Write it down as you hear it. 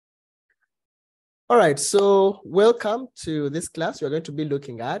All right, so welcome to this class. We're going to be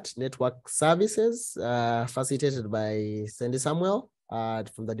looking at network services facilitated by Sandy Samuel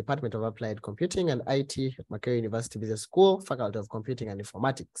from the Department of Applied Computing and IT at Makerere University Business School, Faculty of Computing and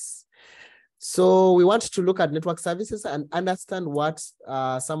Informatics. So we want to look at network services and understand what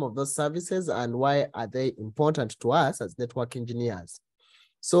some of those services and why are they important to us as network engineers.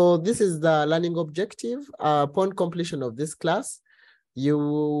 So this is the learning objective. Upon completion of this class,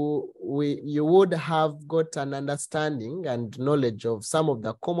 you would have got an understanding and knowledge of some of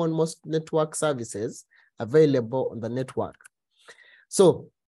the most network services available on the network. So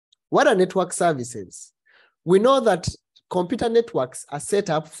what are network services? We know that computer networks are set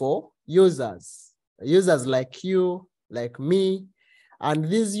up for users like you, like me, and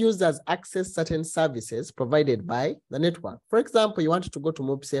these users access certain services provided by the network. For example, you wanted to go to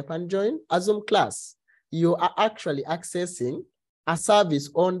MobSafe and join a Zoom class. You are actually accessing a service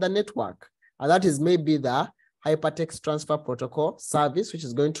on the network, and that is maybe the hypertext transfer protocol service, which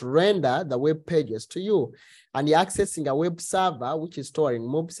is going to render the web pages to you, and you're accessing a web server which is storing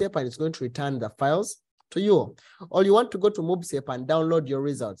MobSafe and it's going to return the files to you. Or you want to go to MobSafe and download your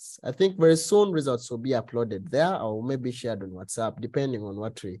results. I think very soon results will be uploaded there or maybe shared on WhatsApp, depending on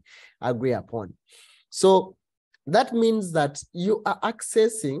what we agree upon. So that means that you are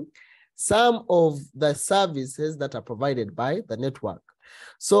accessing some of the services that are provided by the network.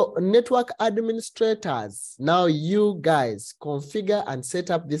 So network administrators, now you guys configure and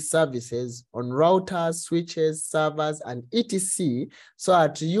set up these services on routers, switches, servers, and etc. so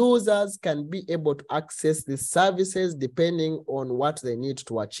that users can be able to access these services depending on what they need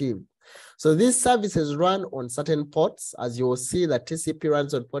to achieve. So these services run on certain ports. As you will see, that TCP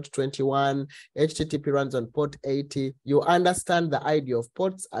runs on port 21, HTTP runs on port 80. You understand the idea of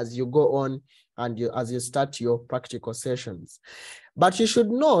ports as you go on and as you start your practical sessions. But you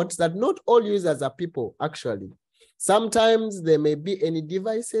should note that not all users are people, actually. Sometimes there may be any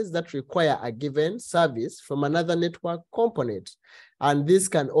devices that require a given service from another network component. And this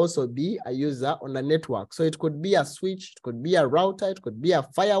can also be a user on a network. So it could be a switch, it could be a router, it could be a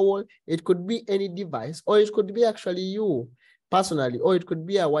firewall, it could be any device, or it could be actually you personally, or it could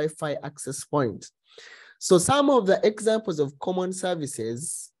be a Wi-Fi access point. So some of the examples of common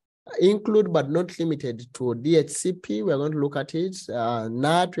services include, but not limited to, DHCP, we're going to look at it,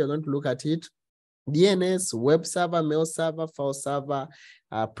 NAT, we're going to look at it, DNS, web server, mail server, file server,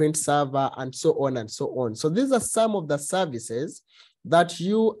 print server, and so on and so on. So these are some of the services that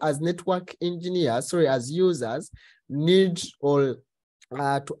you as network engineers, as users, need or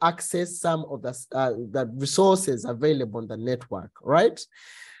to access some of the resources available on the network, right?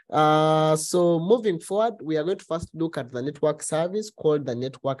 So moving forward, we are going to first look at the network service called the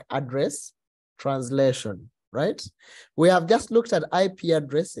network address translation, right? We have just looked at IP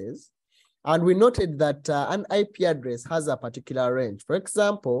addresses, and we noted that an IP address has a particular range. For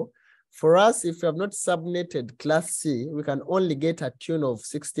example, for us, if we have not subnetted Class C, we can only get a tune of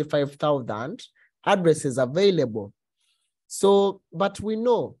 65,000 addresses available. So, but we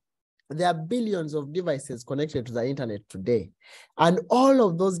know there are billions of devices connected to the internet today, and all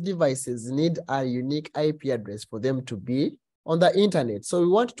of those devices need a unique IP address for them to be on the internet. So we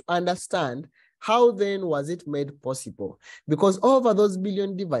want to understand how then was it made possible? Because over those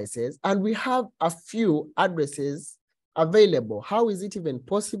billion devices, and we have a few addresses available, how is it even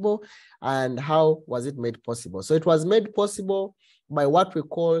possible, and how was it made possible? So it was made possible by what we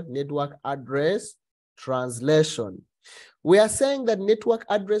call network address translation. We are saying that network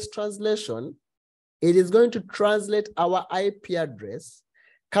address translation, it is going to translate our IP address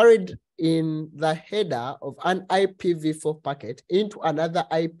carried in the header of an IPv4 packet into another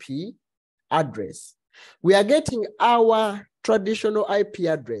IP address. We are getting our traditional IP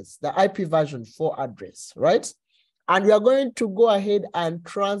address, the IP version 4 address, right? And we are going to go ahead and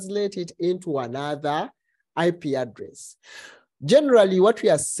translate it into another IP address. Generally, what we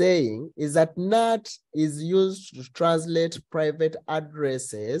are saying is that NAT is used to translate private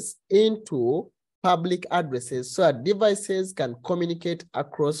addresses into public addresses so that devices can communicate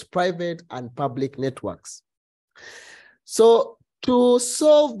across private and public networks. So to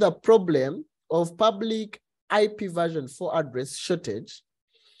solve the problem of public IP version 4 address shortage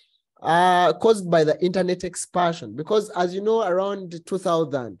caused by the internet expansion, because as you know, around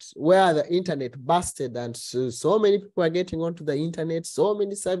 2000, where the internet busted and so many people are getting onto the internet, so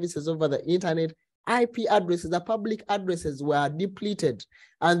many services over the internet, IP addresses, the public addresses were depleted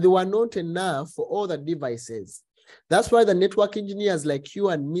and they were not enough for all the devices. That's why the network engineers like you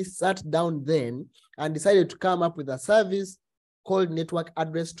and me sat down then and decided to come up with a service called network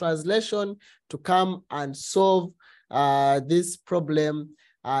address translation to come and solve this problem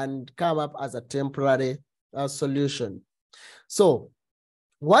and come up as a temporary solution. So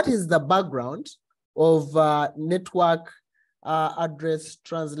what is the background of network address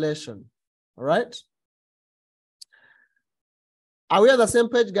translation? All right. Are we on the same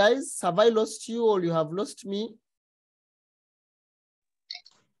page, guys? Have I lost you or you have lost me?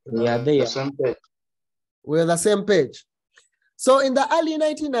 We are there. We're on the same page. So in the early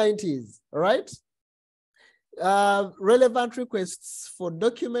 1990s, right, relevant requests for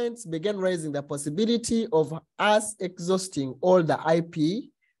documents began raising the possibility of us exhausting all the IP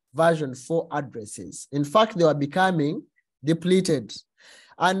version 4 addresses. In fact, they were becoming depleted.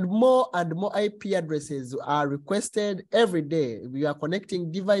 And more IP addresses are requested every day. We are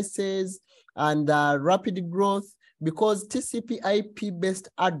connecting devices and rapid growth because TCP IP-based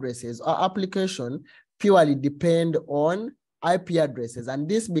addresses or application purely depend on IP addresses, and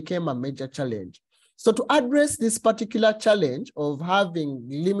this became a major challenge. So to address this particular challenge of having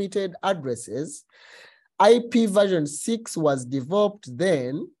limited addresses, IP version 6 was developed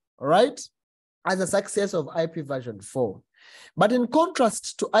then, right, as a success of IP version 4. But in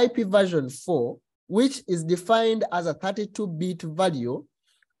contrast to IP version 4, which is defined as a 32-bit value,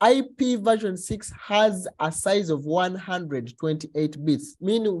 IP version 6 has a size of 128 bits,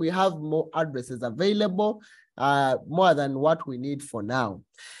 meaning we have more addresses available, more than what we need for now.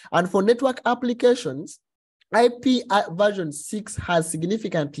 And for network applications, IP version 6 has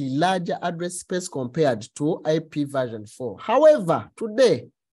significantly larger address space compared to IP version 4. However, today,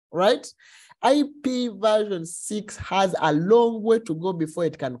 right, IP version 6 has a long way to go before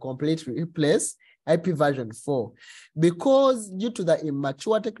it can completely replace IP version 4, because due to the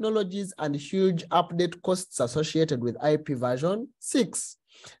immature technologies and huge update costs associated with IP version 6.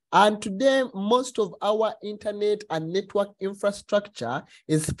 And today, most of our internet and network infrastructure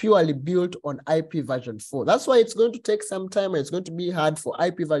is purely built on IP version 4. That's why it's going to take some time, and it's going to be hard for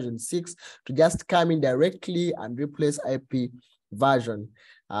IP version 6 to just come in directly and replace IP version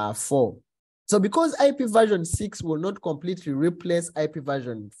 4. So because IP version 6 will not completely replace IP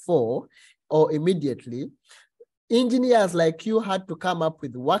version 4 or immediately, engineers like you had to come up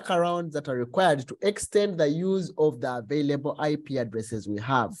with workarounds that are required to extend the use of the available IP addresses we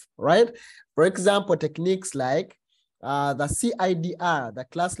have, right? For example, techniques like the CIDR, the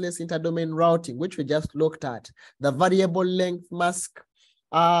classless interdomain routing, which we just looked at, the variable length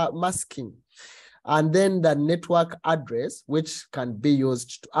masking, and then the network address, which can be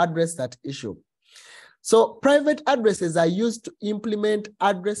used to address that issue. So private addresses are used to implement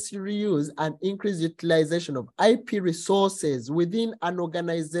address reuse and increase utilization of IP resources within an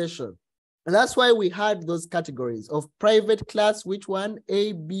organization. And that's why we had those categories of private class, which one?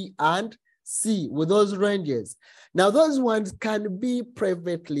 A, B, and C, with those ranges. Now, those ones can be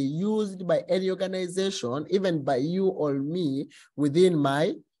privately used by any organization, even by you or me within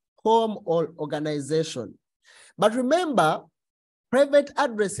my home or organization. But remember, private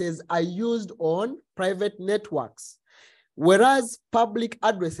addresses are used on private networks, whereas public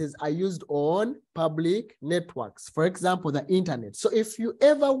addresses are used on public networks. For example, the internet. So if you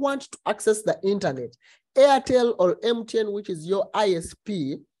ever want to access the internet, Airtel or MTN, which is your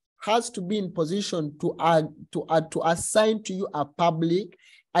ISP, has to be in position to assign to you a public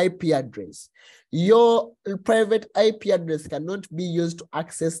IP address. Your private IP address cannot be used to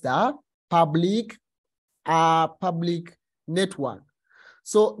access the public network.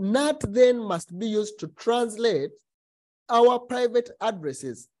 So NAT then must be used to translate our private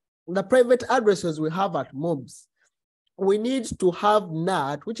addresses. The private addresses we have at MOBs. We need to have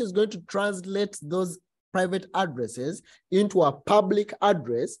NAT, which is going to translate those private addresses into a public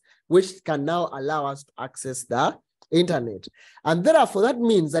address, which can now allow us to access the internet. And therefore, that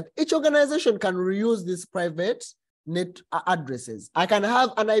means that each organization can reuse these private net addresses. I can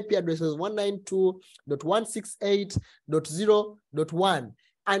have an IP address of 192.168.0.1.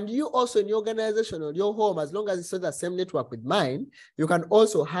 And you also in your organization or your home, as long as it's on the same network with mine, you can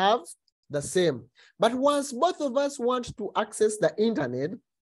also have the same. But once both of us want to access the internet,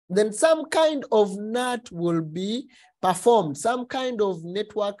 then some kind of NAT will be performed. Some kind of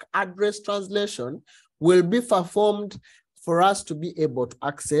network address translation will be performed for us to be able to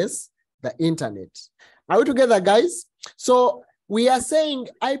access the internet. Are we together, guys? So we are saying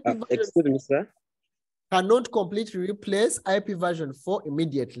IP version excuse me, sir, cannot completely replace IP version 4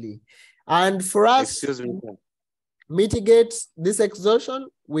 immediately. And for us to mitigate this exhaustion,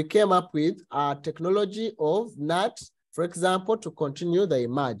 we came up with a technology of NAT, for example, to continue the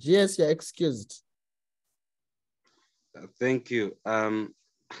image. Yes, you're excused. Thank you.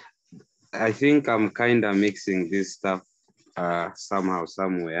 I think I'm kind of mixing this stuff somehow,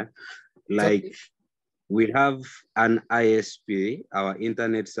 somewhere. Like, we have an ISP, our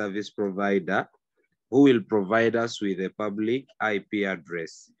internet service provider, who will provide us with a public IP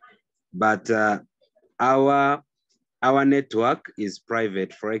address. But our network is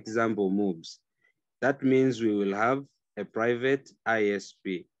private, for example, MOOBs. That means we will have a private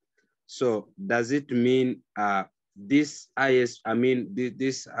ISP. So does it mean this IP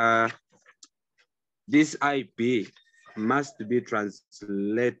must be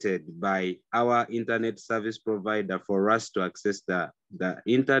translated by our internet service provider for us to access the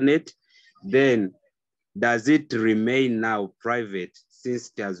internet? Then does it remain now private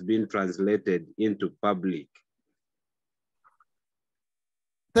since it has been translated into public?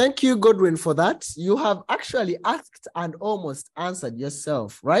 Thank you, Godwin, for that. You have actually asked and almost answered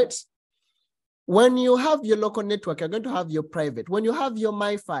yourself, right? When you have your local network, you're going to have your private. When you have your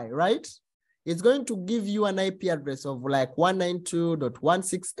MiFi, right? It's going to give you an IP address of like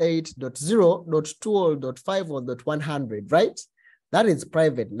 192.168.0.20.5 or .100, right? That is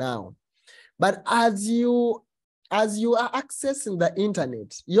private now. But as you are accessing the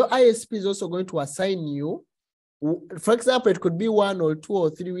internet, your ISP is also going to assign you, for example, it could be 1 or 2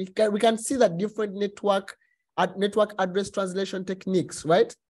 or 3. We can see that different network address translation techniques,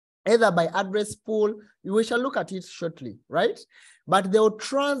 right? Either by address pool, we shall look at it shortly, right? But they'll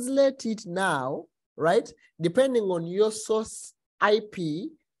translate it now, right? Depending on your source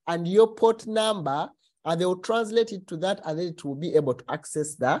IP and your port number, and they will translate it to that, and then it will be able to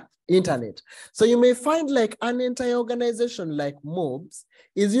access the internet. So you may find like an entire organization like MOBS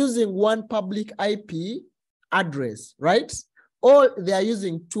is using one public IP address, right? Or they are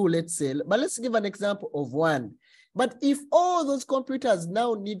using 2, let's say, but let's give an example of 1. But if all those computers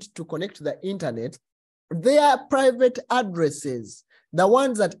now need to connect to the internet, their private addresses, the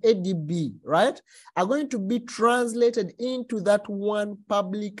ones at ADB, right, are going to be translated into that one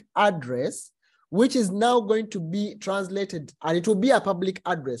public address, which is now going to be translated, and it will be a public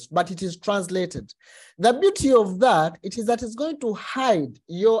address, but it is translated. The beauty of that, it is that it's going to hide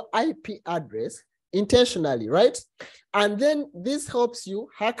your IP address intentionally, right? And then this helps you,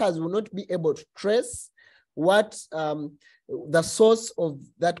 hackers will not be able to trace what the source of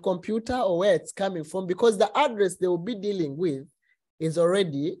that computer or where it's coming from, because the address they will be dealing with is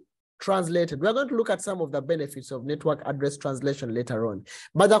already translated. We're going to look at some of the benefits of network address translation later on.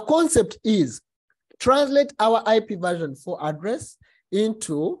 But the concept is translate our IP version 4 address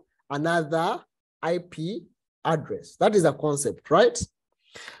into another IP address. That is the concept, right?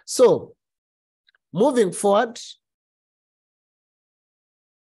 So moving forward,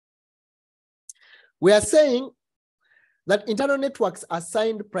 we are saying that internal networks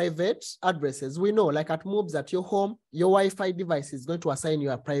assign private addresses. We know, like at MOBS at your home, your Wi-Fi device is going to assign you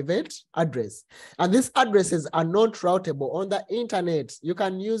a private address. And these addresses are not routable on the internet. You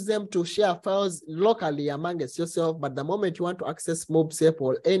can use them to share files locally amongst yourself, but the moment you want to access MOBS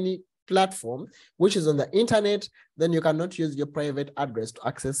or any platform which is on the internet, then you cannot use your private address to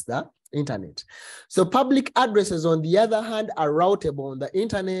access the internet. So public addresses, on the other hand, are routable on the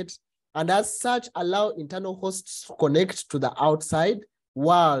internet, and as such allow internal hosts to connect to the outside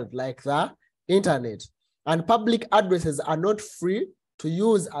world like the internet. And public addresses are not free to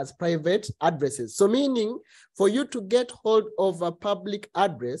use as private addresses. So meaning for you to get hold of a public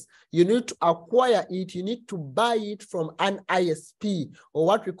address, you need to acquire it, you need to buy it from an ISP, or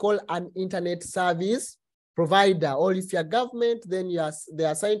what we call an internet service provider. Or if you're government, then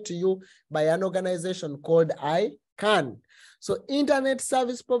they're assigned to you by an organization called ICANN. So internet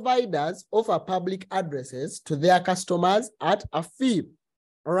service providers offer public addresses to their customers at a fee.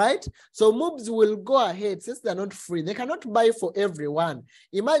 All right. So MOBS will go ahead, since they're not free, they cannot buy for everyone.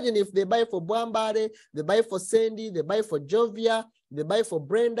 Imagine if they buy for Bwambare, they buy for Sandy, they buy for Jovia, they buy for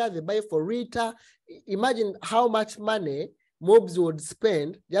Brenda, they buy for Rita. Imagine how much money MOBS would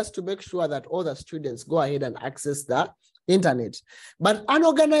spend just to make sure that all the students go ahead and access the internet. But an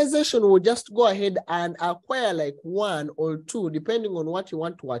organization will just go ahead and acquire like 1 or 2, depending on what you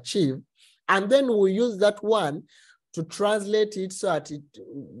want to achieve. And then we'll use that one to translate it so that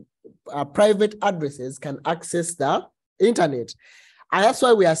private addresses can access the internet. And that's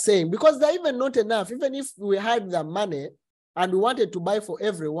why we are saying, because they're even not enough, even if we had the money and we wanted to buy for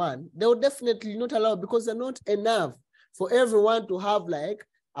everyone, they would definitely not allow, because they're not enough for everyone to have like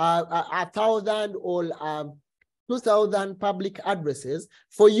 1,000 or 2,000 public addresses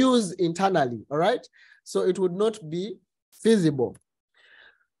for use internally, all right? So it would not be feasible.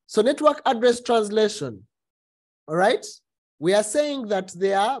 So network address translation, all right? We are saying that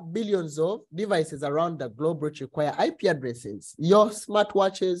there are billions of devices around the globe which require IP addresses. Your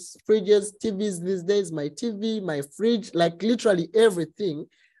smartwatches, fridges, TVs these days, my TV, my fridge, like literally everything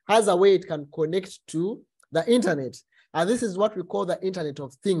has a way it can connect to the internet. And this is what we call the Internet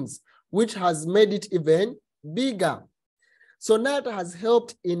of Things, which has made it even bigger. So NAT has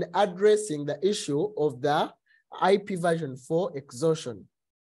helped in addressing the issue of the IP version 4 exhaustion.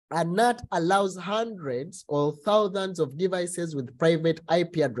 And NAT allows hundreds or thousands of devices with private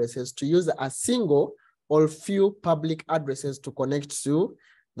IP addresses to use a single or few public addresses to connect to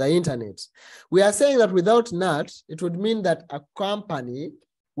the internet. We are saying that without NAT, it would mean that a company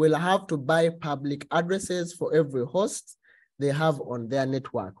will have to buy public addresses for every host they have on their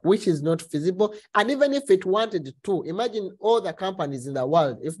network, which is not feasible. And even if it wanted to, imagine all the companies in the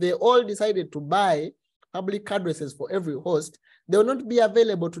world, if they all decided to buy public addresses for every host, they will not be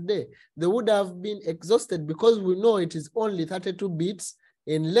available today. They would have been exhausted because we know it is only 32 bits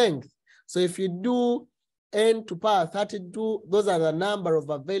in length. So if you do n to power 32, those are the number of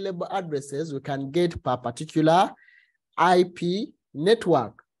available addresses we can get per particular IP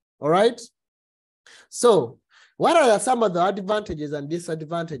network. All right. So what are some of the advantages and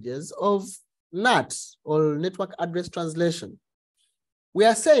disadvantages of NAT, or network address translation? We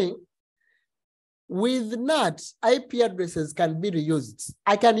are saying with NAT, IP addresses can be reused.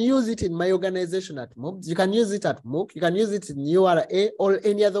 I can use it in my organization at MOOCs. You can use it at MOOC. You can use it in URA or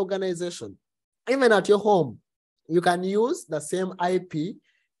any other organization. Even at your home, you can use the same IP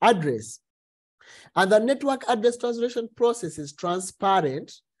address. And the network address translation process is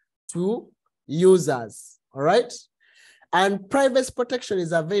transparent to users, all right? And privacy protection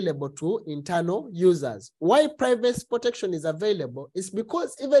is available to internal users. Why privacy protection is available is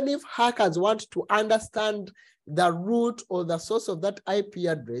because even if hackers want to understand the root or the source of that IP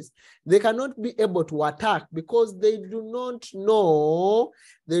address, they cannot be able to attack because they do not know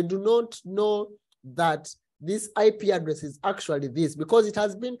that this IP address is actually this, because it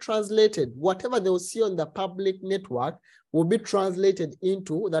has been translated. Whatever they will see on the public network will be translated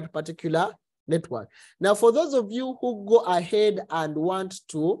into that particular network. Now, for those of you who go ahead and want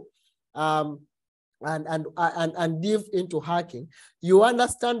to dive into hacking, you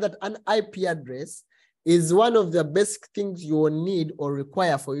understand that an IP address is one of the basic things you will need or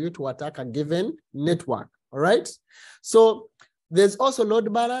require for you to attack a given network. All right. So there's also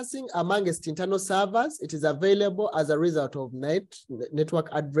load balancing amongst internal servers. It is available as a result of network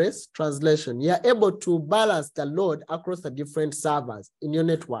address translation. You are able to balance the load across the different servers in your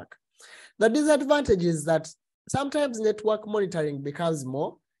network. The disadvantage is that sometimes network monitoring becomes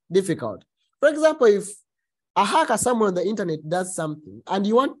more difficult. For example, if a hacker somewhere on the internet does something and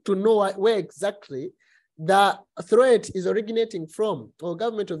you want to know where exactly the threat is originating from, or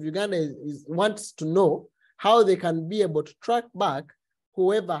government of Uganda wants to know how they can be able to track back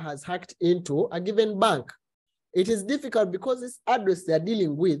whoever has hacked into a given bank. It is difficult because this address they're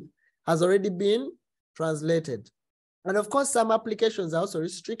dealing with has already been translated. And of course, some applications are also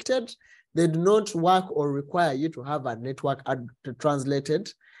restricted. They do not work or require you to have a network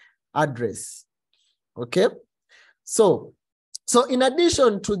translated address. Okay. So in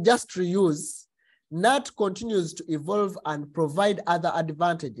addition to just reuse, NAT continues to evolve and provide other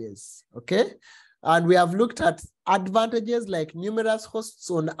advantages. Okay. And we have looked at advantages like numerous hosts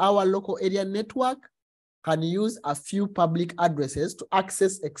on our local area network can use a few public addresses to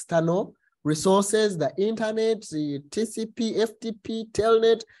access external resources, the internet, the TCP, FTP,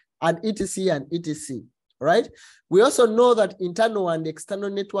 telnet, and etc. and etc. Right? We also know that internal and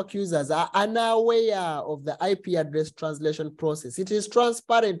external network users are unaware of the IP address translation process. It is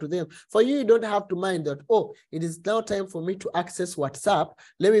transparent to them. For you, you don't have to mind that, oh, it is now time for me to access WhatsApp.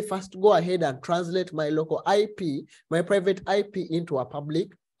 Let me first go ahead and translate my local IP, my private IP into a public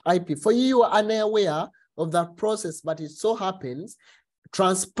IP. For you, you are unaware of that process, but it so happens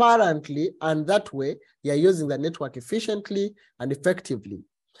transparently, and that way you're using the network efficiently and effectively.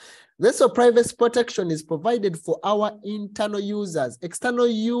 This privacy protection is provided for our internal users. External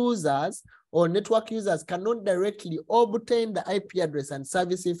users or network users cannot directly obtain the IP address and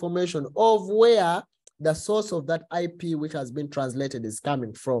service information of where the source of that IP which has been translated is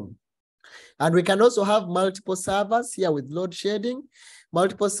coming from. And we can also have multiple servers here with load shedding,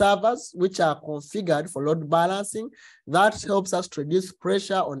 multiple servers which are configured for load balancing. That helps us to reduce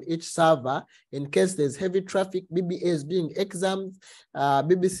pressure on each server in case there's heavy traffic. BBA is doing exams,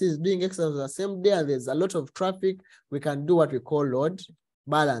 BBC is doing exams the same day, and there's a lot of traffic. We can do what we call load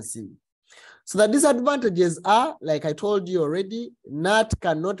balancing. So the disadvantages are, like I told you already, NAT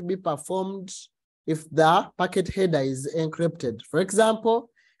cannot be performed if the packet header is encrypted. For example,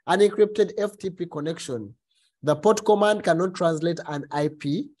 an encrypted FTP connection, the port command cannot translate an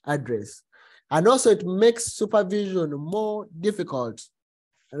IP address. And also it makes supervision more difficult,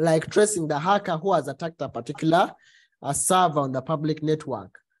 like tracing the hacker who has attacked a particular server on the public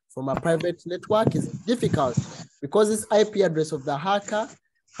network. from a private network is difficult because this IP address of the hacker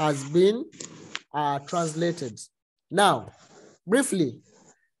has been translated. Now, briefly,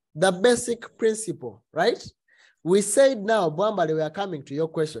 the basic principle, right? We said now, Bwambale, we are coming to your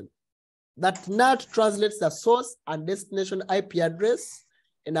question, that NAT translates the source and destination IP address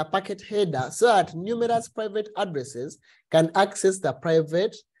in a packet header so that numerous private addresses can access the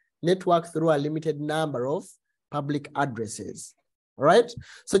private network through a limited number of public addresses. All right.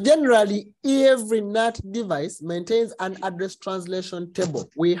 So generally, every NAT device maintains an address translation table.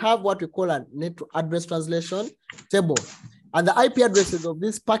 We have what we call a net address translation table. And the IP addresses of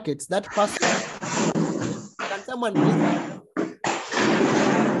these packets that pass. Can someone please?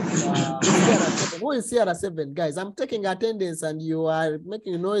 Who is CR7, guys? I'm taking attendance and you are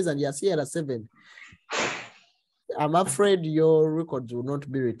making noise and you're CR7. I'm afraid your records will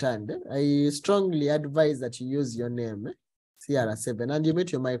not be returned. I strongly advise that you use your name, CR7, and you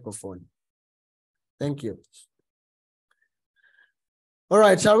mute your microphone. Thank you. All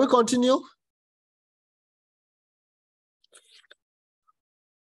right, shall we continue?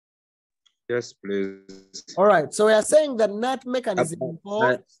 Yes, please. All right, so we are saying that NAT mechanism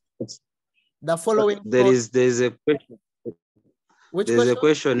involves the following. There's a question. There's a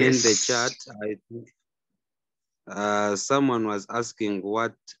question yes. in the chat. I think someone was asking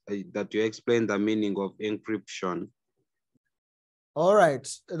what that you explain the meaning of encryption. All right,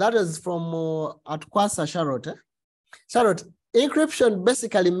 that is from Atkwasa Charlotte. Charlotte, encryption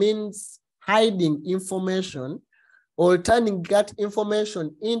basically means hiding information or turning that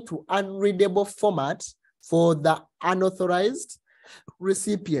information into unreadable format for the unauthorized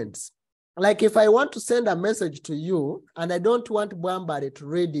recipients. Like if I want to send a message to you and I don't want Bwambale to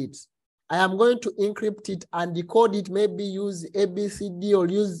read it, I am going to encrypt it and decode it, maybe use ABCD or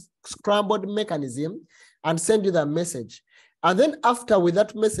use scrambled mechanism and send you the message. And then after with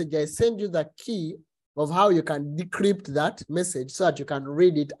that message, I send you the key of how you can decrypt that message so that you can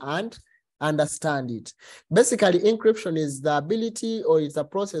read it and understand it. Basically, encryption is the ability or it's a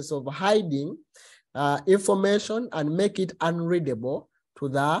process of hiding information and make it unreadable to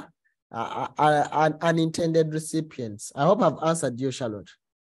the unintended recipients. I hope I've answered you, Charlotte.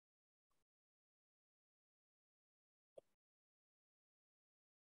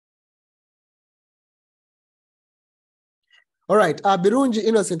 All right, Birunji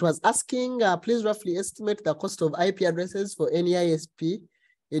Innocent was asking, please roughly estimate the cost of IP addresses for any ISP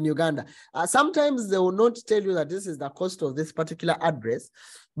in Uganda. Sometimes they will not tell you that this is the cost of this particular address,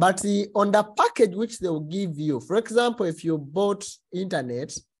 but on the package which they will give you, for example, if you bought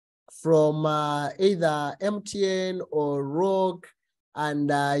internet from either MTN or Rock and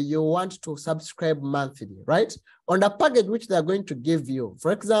you want to subscribe monthly, right? On the package which they're going to give you,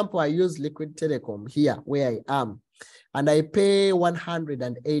 for example, I use Liquid Telecom here where I am, and I pay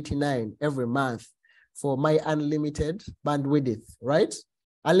 189 every month for my unlimited bandwidth, right?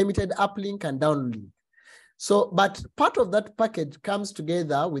 Unlimited uplink and downlink. So, but part of that package comes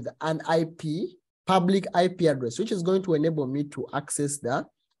together with an IP, public IP address, which is going to enable me to access the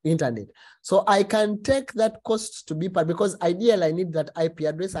internet. So I can take that cost to be part, because ideally I need that IP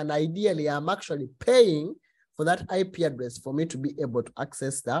address, and ideally I'm actually paying for that IP address for me to be able to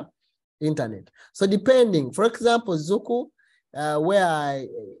access the internet. So depending, for example, Zuku, where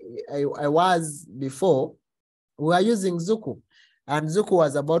I was before, we are using Zuku, and Zuku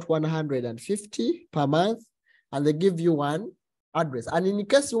was about 150 per month, and they give you one address. And in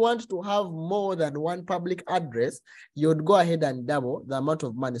case you want to have more than one public address, you would go ahead and double the amount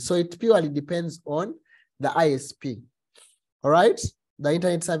of money. So it purely depends on the ISP, all right? The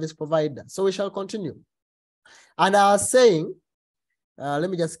internet service provider. So we shall continue. And I was saying, let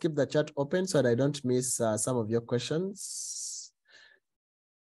me just keep the chat open so that I don't miss some of your questions.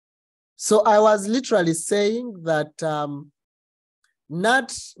 So I was literally saying that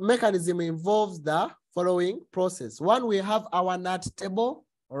NAT mechanism involves the following process. One, we have our NAT table,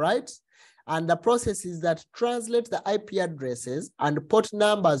 all right? And the process is that translate the IP addresses and port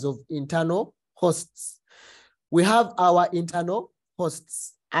numbers of internal hosts. We have our internal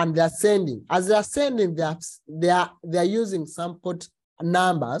hosts and they're sending. As they're sending, they're using some port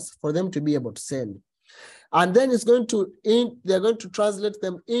numbers for them to be able to send. And then it's going to, they're going to translate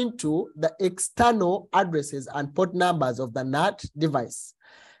them into the external addresses and port numbers of the NAT device.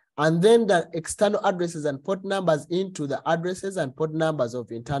 And then the external addresses and port numbers into the addresses and port numbers of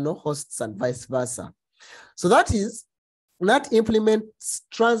internal hosts and vice versa. So that is, NAT implements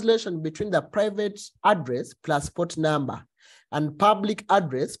translation between the private address plus port number and public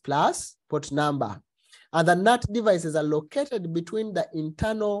address plus port number. And the NAT devices are located between the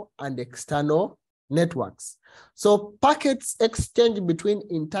internal and external networks. So packets exchanged between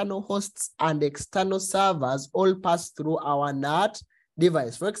internal hosts and external servers all pass through our NAT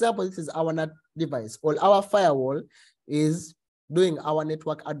device. For example, this is our NAT device, or our firewall is doing our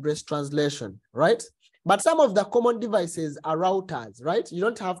network address translation, right? But some of the common devices are routers, right? You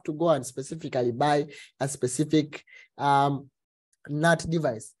don't have to go and specifically buy a specific NAT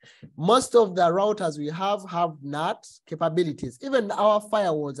device. Most of the routers we have NAT capabilities. Even our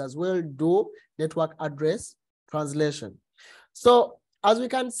firewalls as well do network address translation. So as we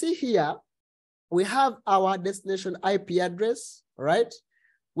can see here, we have our destination IP address, right?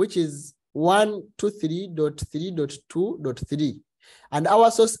 Which is 123.3.2.3. And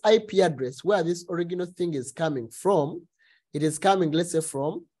our source IP address, where this original thing is coming from, it is coming, let's say,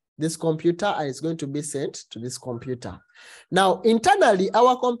 from this computer, and it's going to be sent to this computer. Now, internally,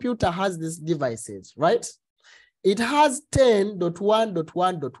 our computer has these devices, right? It has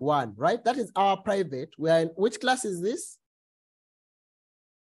 10.1.1.1, right? That is our private. We are in, which class is this?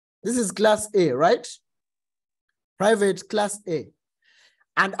 This is class A, right? Private class A.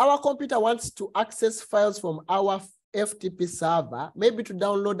 And our computer wants to access files from our FTP server, maybe to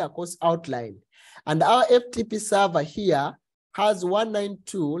download a course outline. And our FTP server here has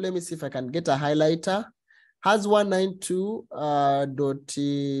 192, let me see if I can get a highlighter, has 192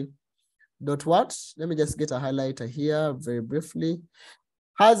 dot what? Let me just get a highlighter here very briefly.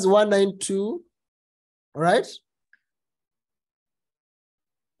 Has 192, right?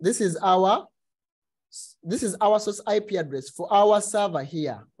 This is our source IP address for our server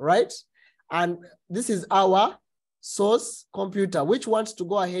here, right? And this is our source computer, which wants to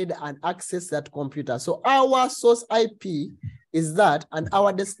go ahead and access that computer. So our source IP is that, and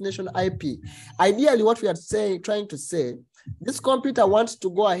our destination IP. Ideally, what we are trying to say, this computer wants to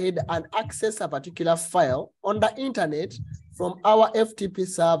go ahead and access a particular file on the internet from our FTP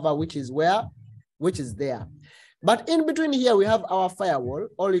server, which is there. But in between here, we have our firewall,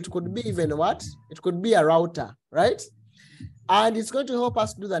 or it could be even what? It could be a router, right? And it's going to help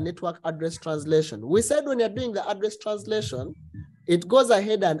us do the network address translation. We said when you're doing the address translation, it goes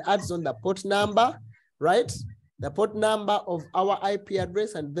ahead and adds on the port number, right? The port number of our IP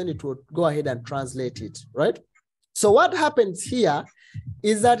address, and then it will go ahead and translate it, right? So what happens here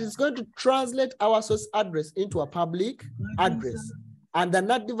is that it's going to translate our source address into a public address, and the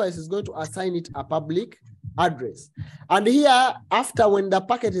NAT device is going to assign it a public address. And here, after when the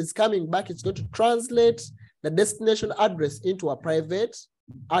packet is coming back, it's going to translate the destination address into a private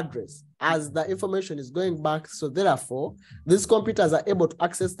address as the information is going back. So therefore, these computers are able to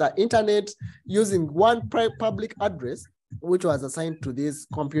access the internet using one public address, which was assigned to these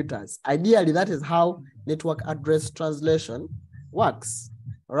computers. Ideally, that is how network address translation works,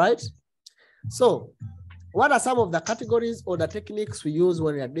 all right? So what are some of the categories or the techniques we use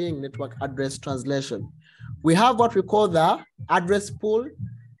when we are doing network address translation? We have what we call the address pool,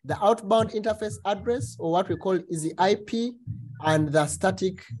 the outbound interface address, or what we call easy IP, and the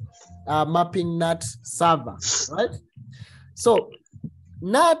static mapping NAT server, right? So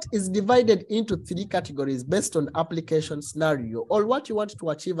NAT is divided into 3 categories based on application scenario, or what you want to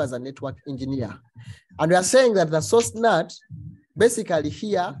achieve as a network engineer. And we are saying that the source NAT basically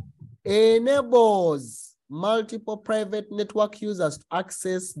here enables multiple private network users to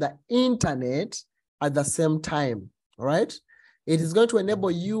access the internet at the same time, right? It is going to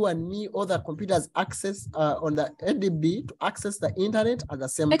enable you and me, other computers access on the NDB to access the internet at the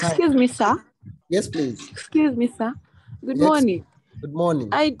same time. Excuse me, sir. Yes, please. Excuse me, sir. Good Yes. morning. Good morning.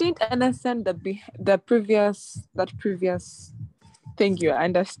 I didn't understand the previous thing you were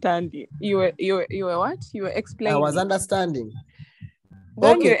understanding. You were what? You were explaining. I was understanding.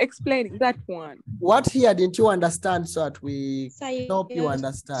 Then Okay. you're explaining that one. What here didn't you understand so that we help you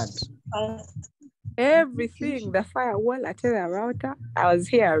understand? Everything, the firewall, the router, I was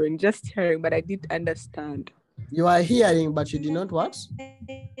hearing, just hearing, but I didn't understand. You are hearing, but you did not what?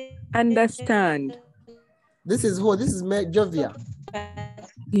 Understand. This is who? This is Jovia.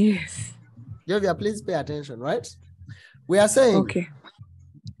 Yes. Jovia, please pay attention, right? We are saying Okay.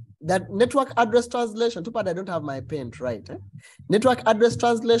 that network address translation, too bad I don't have my pen, right? Network address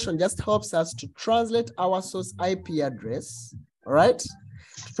translation just helps us to translate our source IP address, all right?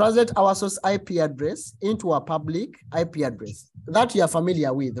 Translate our source IP address into a public IP address that you are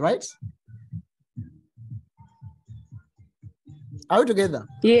familiar with, right? Are we together?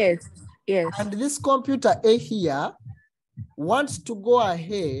 Yes. Yes. And this computer A here wants to go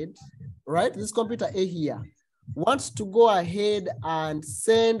ahead, right? This computer A here wants to go ahead and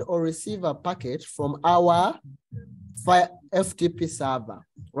send or receive a packet from our FTP server,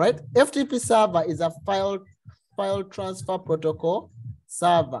 right? FTP server is a file transfer protocol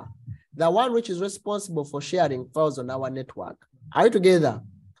server. the one which is responsible for sharing files on our network. Are you together?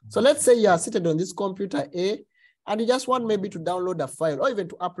 So let's say you are seated on this computer A, and you just want maybe to download a file or even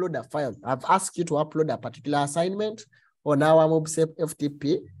to upload a file. I've asked you to upload a particular assignment on our MobSafe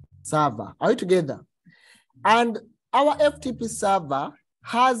FTP server. Are you together? And our FTP server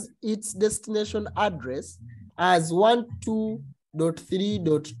has its destination address as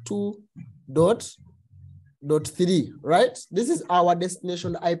 12.3.2.3, right? This is our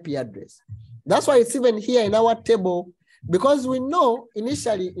destination IP address. That's why it's even here in our table, because we know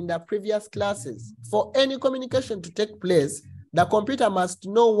initially in the previous classes, for any communication to take place, the computer must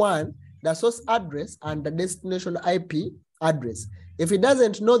know one, the source address and the destination IP address. If it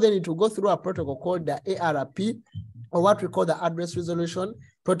doesn't know, then it will go through a protocol called the ARP, or what we call the address resolution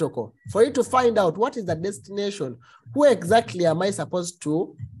protocol. For you to find out what is the destination, who exactly am I supposed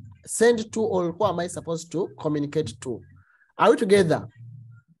to send to, or who am I supposed to communicate to? Are we together?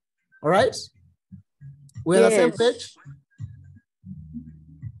 All right? We're on the same page?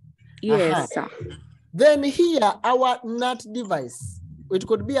 Yes, sir. Then here, our NAT device, it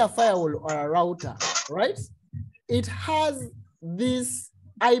could be a firewall or a router, right? It has this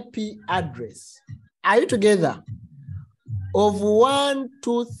IP address. Are you together? Of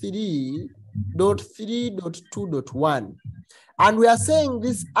 123.3.2.1. And we are saying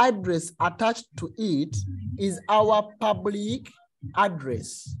this address attached to it is our public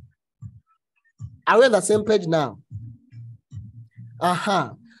address. Are we on the same page now?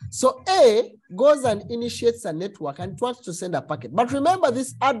 So A goes and initiates a network and wants to send a packet. But remember,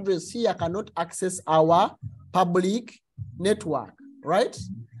 this address here cannot access our public network, right?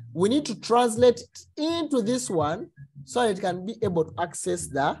 We need to translate it into this one so it can be able to access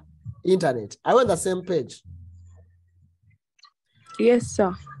the internet. Are we on the same page? Yes,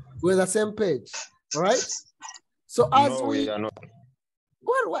 sir. We're on the same page, all right? So as No, we are not.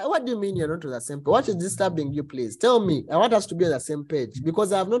 What do you mean you're not on the same page? What is disturbing you, please? Tell me. I want us to be on the same page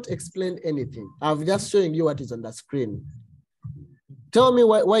because I have not explained anything. I'm just showing you what is on the screen. Tell me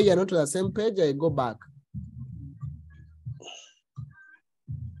why you're not on the same page. I go back.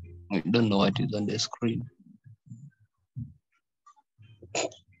 I don't know what is on the screen.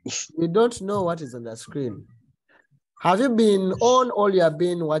 You don't know what is on the screen. Have you been on or you have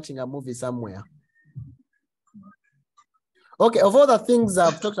been watching a movie somewhere? Okay, of all the things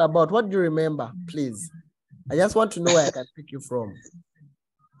I've talked about, what do you remember, please? I just want to know where I can pick you from.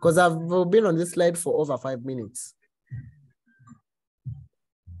 Because I've been on this slide for over 5 minutes.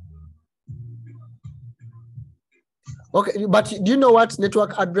 Okay, but do you know what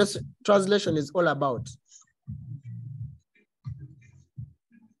network address translation is all about?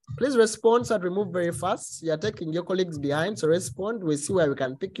 Please respond so that we move very fast. You're taking your colleagues behind, so respond. We'll see where we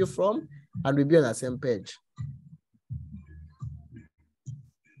can pick you from, and we'll be on the same page.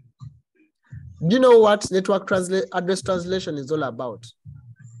 Do you know what network address translation is all about?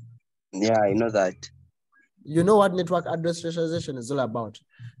 Yeah, I know that. You know what network address translation is all about?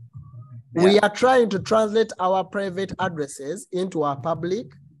 Yeah. We are trying to translate our private addresses into our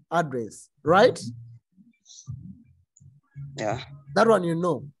public address, right? Yeah. That one you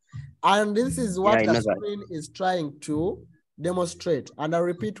know. And this is what Yeah, the screen is trying to demonstrate. And I'll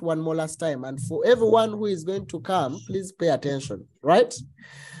repeat one more last time. And for everyone who is going to come, please pay attention, right?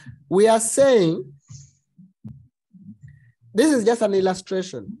 We are saying, this is just an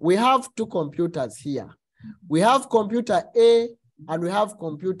illustration. We have two computers here. We have computer A and we have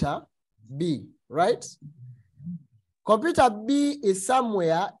computer B, right? Computer B is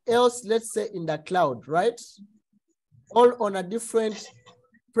somewhere else, let's say in the cloud, right? All on a different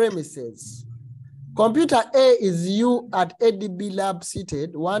premises. Computer A is you at ADB lab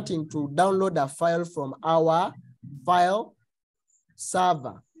seated wanting to download a file from our file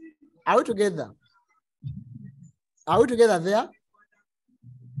server. Are we together? Are we together there?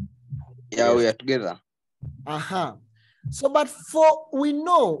 Yeah, we are together. So, but we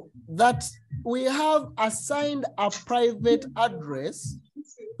know that we have assigned a private address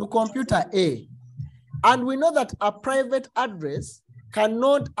to computer A. And we know that a private address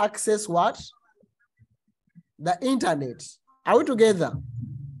cannot access what? The internet. Are we together?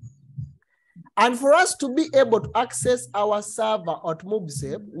 And for us to be able to access our server at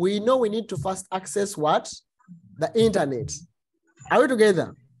MobSafe, we know we need to first access what? The internet. Are we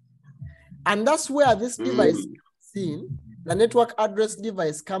together? And that's where this device is seen. The network address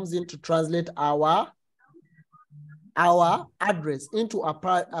device comes in to translate our address into a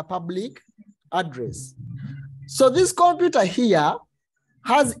public address. So this computer here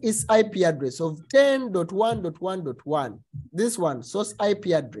has its IP address of 10.1.1.1. This one, source IP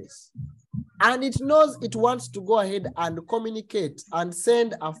address. and it knows it wants to go ahead and communicate and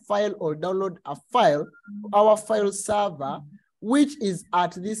send a file or download a file to our file server, which is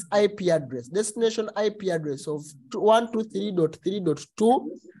at this IP address, destination IP address of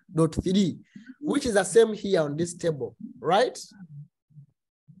 123.3.2.3, which is the same here on this table, right?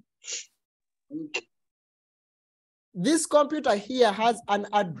 This computer here has an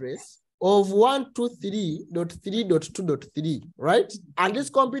address of 123.3.2.3, right? And this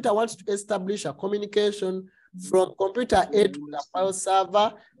computer wants to establish a communication from computer A to the file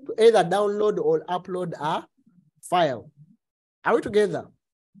server to either download or upload a file. Are we together?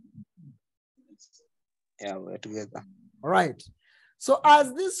 Yeah, we're together. All right. So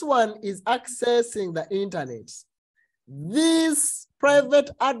as this one is accessing the internet, this private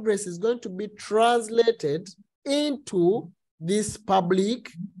address is going to be translated into this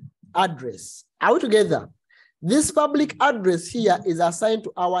public address. Are we together? This public address here is assigned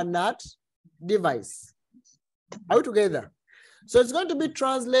to our NAT device. Are we together? So it's going to be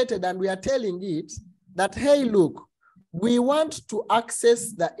translated, and we are telling it that, hey, look, we want to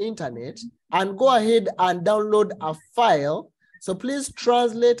access the internet and go ahead and download a file. So please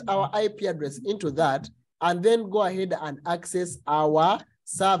translate our IP address into that, and then go ahead and access our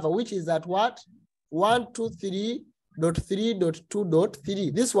server, which is at what?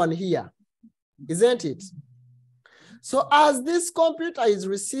 123.3.2.3, this one here, isn't it? So as this computer is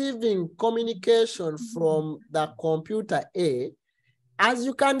receiving communication from the computer A, as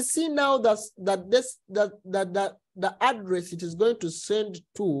you can see now that the address it is going to send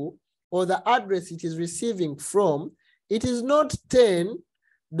to, or the address it is receiving from, it is not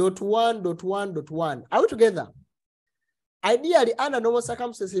 10.1.1.1. Are we together? Ideally, under normal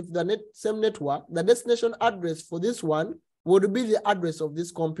circumstances, if the same network, the destination address for this one would be the address of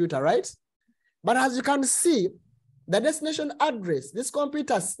this computer, right? But as you can see, the destination address, this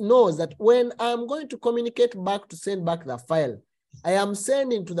computer knows that when I'm going to communicate back to send back the file, I am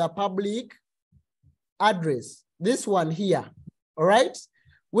sending to the public address, this one here, all right?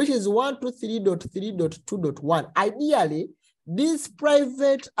 Which is 123.3.2.1. Ideally, this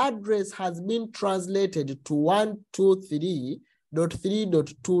private address has been translated to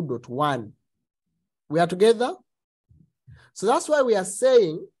 123.3.2.1. We are together? So that's why we are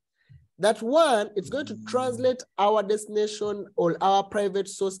saying that one, it's going to translate our destination or our private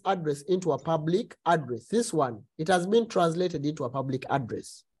source address into a public address. This one, it has been translated into a public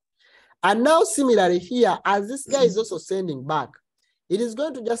address. And now similarly here, as this guy is also sending back, it is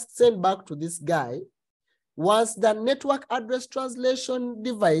going to just send back to this guy. Once the network address translation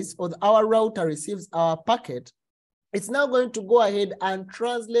device or our router receives our packet, it's now going to go ahead and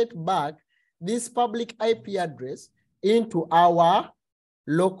translate back this public IP address into our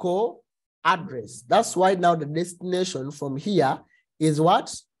local address. That's why now the destination from here is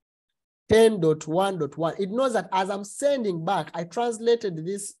what? 10.1.1. It knows that as I'm sending back, I translated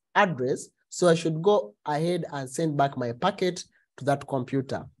this address, so I should go ahead and send back my packet to that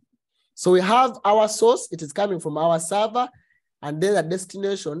computer. So we have our source, it is coming from our server, and then the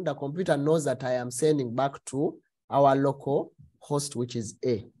destination, the computer knows that I am sending back to our local host, which is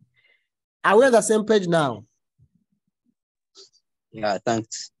A. Are we on the same page now? Yeah,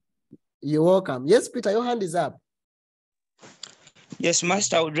 thanks. You're welcome. Yes, Peter, your hand is up. Yes,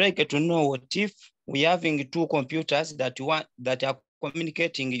 Master, I would like to know what if we're having two computers that are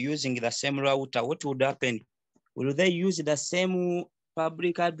communicating using the same router, what would happen? Will they use the same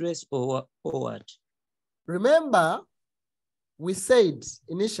public address or what? Remember, we said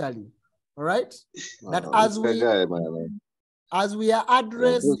initially, all right, that as we are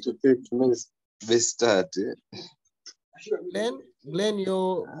addressing, Glenn,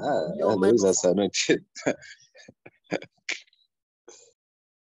 your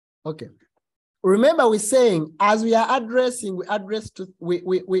okay. Remember, we're saying as we are addressing,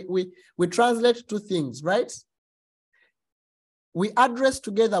 we translate two things, right? We address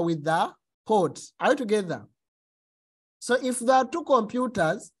together with the port. Are we together? So if there are two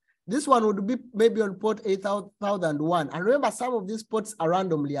computers, this one would be maybe on port 8001. And remember, some of these ports are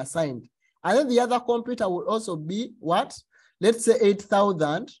randomly assigned. And then the other computer will also be what? Let's say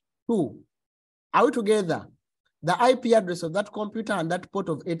 8002. Are we together? The IP address of that computer and that port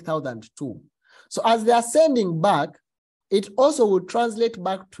of 8002. So as they are sending back, it also will translate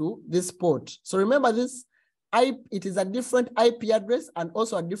back to this port. So remember this, it is a different IP address and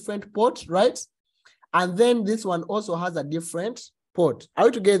also a different port, right? And then this one also has a different port. Are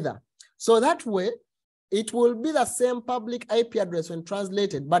we together? So that way, it will be the same public IP address when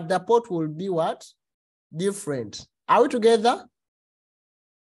translated, but the port will be what? Different. Are we together?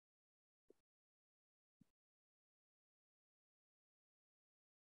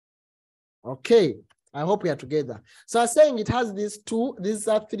 Okay, I hope we are together. So I'm saying it has these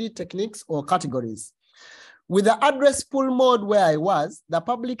are three techniques or categories. With the address pool mode where I was, the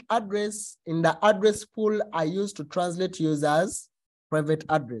public address in the address pool I used to translate users' private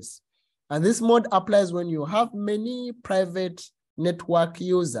address. And this mode applies when you have many private network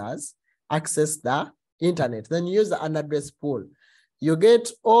users access the internet. Then you use an address pool. You get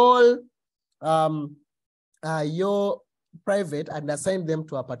all your private and assign them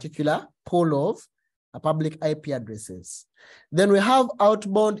to a particular pool of public IP addresses. Then we have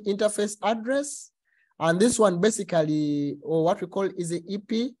outbound interface address. And this one basically, or what we call is an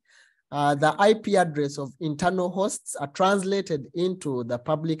EP, the IP address of internal hosts are translated into the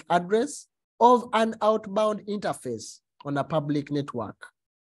public address of an outbound interface on a public network.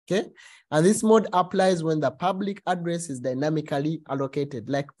 Okay, and this mode applies when the public address is dynamically allocated.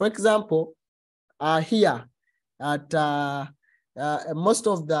 Like for example, here at most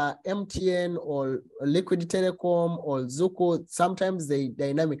of the MTN or Liquid Telecom or Zuko, sometimes they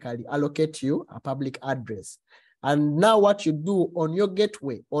dynamically allocate you a public address. And now what you do on your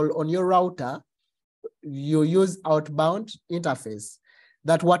gateway or on your router, you use outbound interface.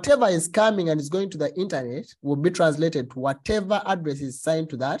 That whatever is coming and is going to the internet will be translated to whatever address is assigned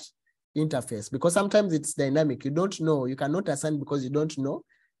to that interface. Because sometimes it's dynamic. You don't know. You cannot assign because you don't know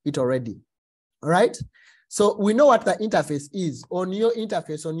it already. All right? So we know what the interface is. On your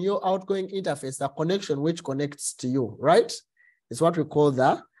interface, on your outgoing interface, the connection which connects to you, right? It's what we call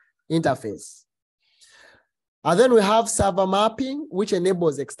the interface. And then we have server mapping, which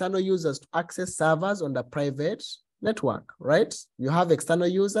enables external users to access servers on the private network, right? You have external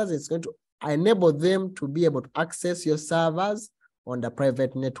users, it's going to enable them to be able to access your servers on the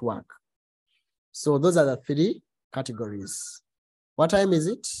private network. So those are the three categories. What time is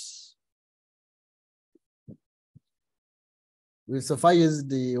it? We've so far used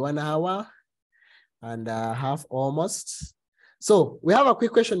the 1 hour and a half almost. So we have a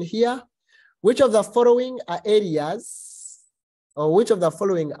quick question here. Which of the following are areas, or which of the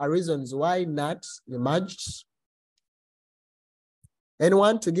following are reasons why NAT emerged?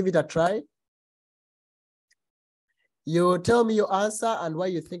 Anyone to give it a try? You tell me your answer and why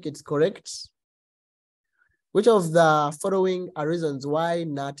you think it's correct. Which of the following are reasons why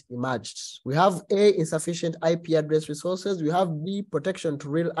NAT emerged? We have A, insufficient IP address resources. We have B, protection to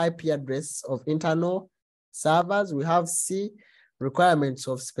real IP address of internal servers. We have C, requirements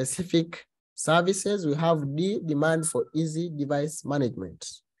of specific services. We have D, demand for easy device management.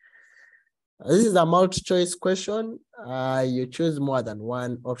 This is a multi-choice question. You choose more than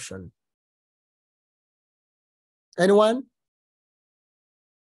one option. Anyone?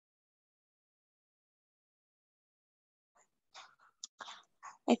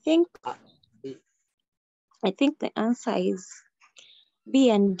 I think the answer is B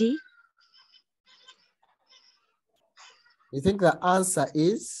and D. You think the answer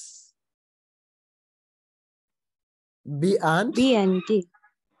is B and? B and D.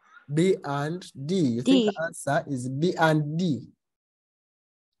 B and D. You D. think the answer is B and D.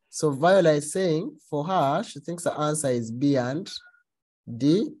 So Viola is saying for her, she thinks the answer is B and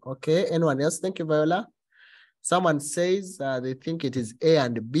D. Okay, anyone else? Thank you, Viola. Someone says they think it is A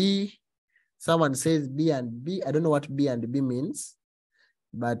and B. Someone says B and B. I don't know what B and B means,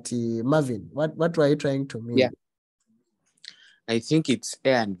 but Marvin, what were you trying to mean? Yeah, I think it's A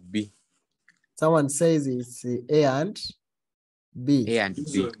and B. Someone says it's A and B. A and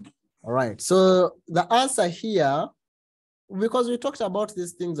B. All right. So the answer here, because we talked about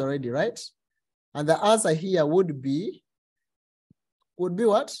these things already, right? And the answer here would be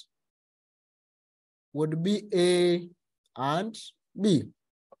what? Would be A and B.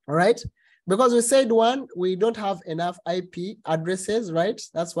 All right. Because we said one, we don't have enough IP addresses, right?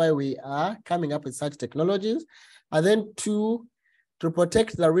 That's why we are coming up with such technologies. And then two, to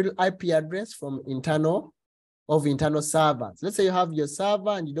protect the real IP address from internal servers. Let's say you have your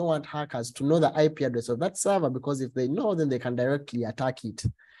server and you don't want hackers to know the IP address of that server, because if they know, then they can directly attack it.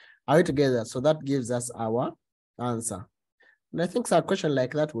 Are we together? So that gives us our answer. And I think a question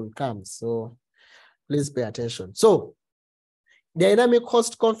like that will come. So please pay attention. So dynamic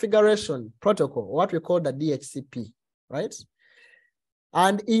host configuration protocol, what we call the DHCP, right?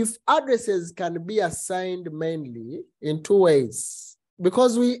 And if addresses can be assigned mainly in two ways,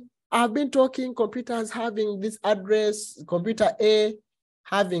 because we have been talking computers having this address, computer A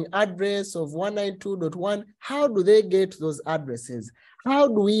having address of 192.1, how do they get those addresses? How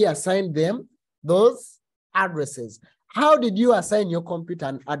do we assign them those addresses? How did you assign your computer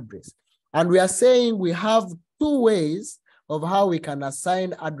an address? And we are saying we have two ways of how we can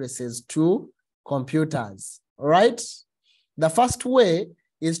assign addresses to computers, all right? The first way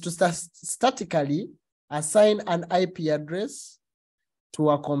is to statically assign an IP address to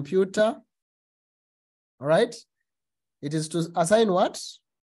a computer. All right. It is to assign what?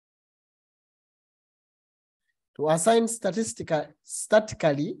 To assign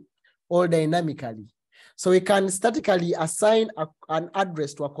statically or dynamically. So we can statically assign an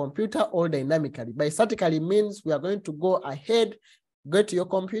address to a computer or dynamically. By statically means we are going to go ahead, go to your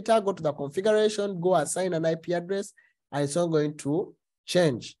computer, go to the configuration, go assign an IP address, and it's not going to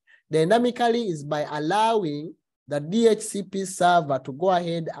change. Dynamically is by allowing the DHCP server to go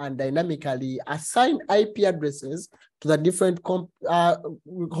ahead and dynamically assign IP addresses to the different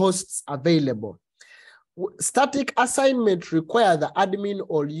hosts available. Static assignment requires the admin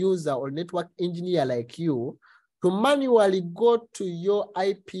or user or network engineer like you to manually go to your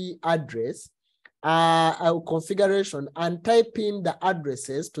IP address configuration and type in the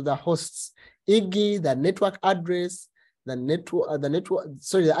addresses to the hosts, e.g. the network address, the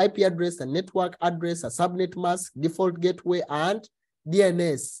IP address, the network address, a subnet mask, default gateway, and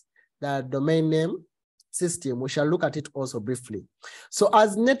DNS, the domain name system. We shall look at it also briefly. So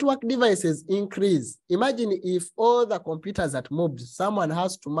as network devices increase, imagine if all the computers at MOBS, someone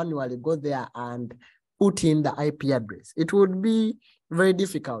has to manually go there and put in the IP address. It would be very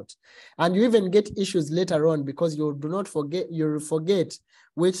difficult. And you even get issues later on because you do not forget, you forget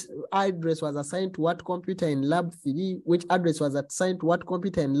which address was assigned to what computer in lab 3, which address was assigned to what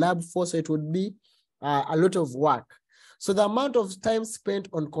computer in lab 4. So it would be a lot of work. So the amount of time spent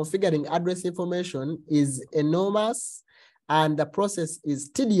on configuring address information is enormous, and the process is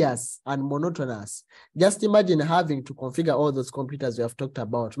tedious and monotonous. Just imagine having to configure all those computers we have talked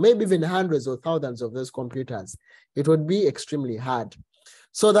about, maybe even hundreds or thousands of those computers. It would be extremely hard.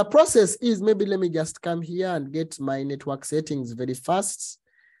 So the process is, maybe let me just come here and get my network settings very fast.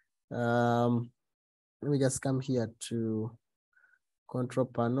 Let me just come here to control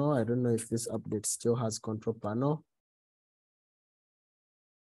panel. I don't know if this update still has control panel.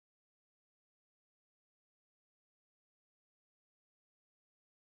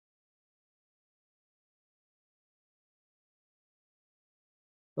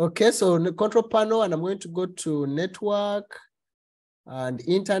 Okay, so the control panel, and I'm going to go to network and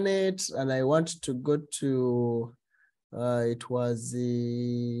internet, and I want to go to, it was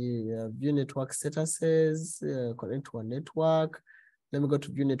the view network statuses, connect to a network. Let me go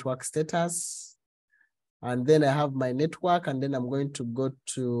to view network status. And then I have my network, and then I'm going to go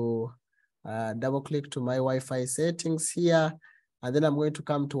to double click to my Wi-Fi settings here. And then I'm going to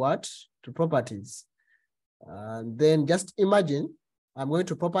come to what? To properties. And then just imagine, I'm going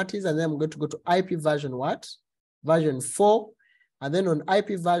to properties, and then I'm going to go to IP version what? Version 4. And then on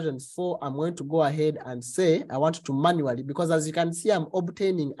IP version 4, I'm going to go ahead and say I want to manually, because as you can see, I'm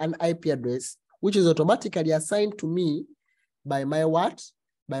obtaining an IP address, which is automatically assigned to me by my what?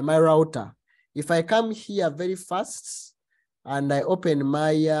 By my router. If I come here very fast and I open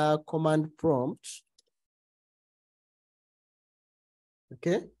my command prompt,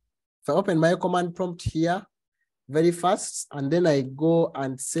 okay? If I open my command prompt here very fast, and then I go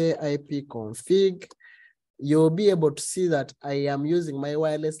and say IP config, you'll be able to see that I am using my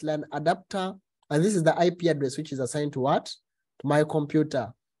wireless LAN adapter, and this is the IP address which is assigned to what? To my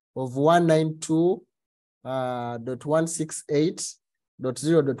computer of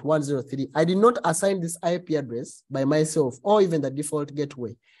 192.168.0.103. I did not assign this IP address by myself, or even the default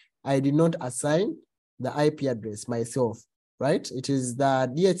gateway. I did not assign the IP address myself, right? It is the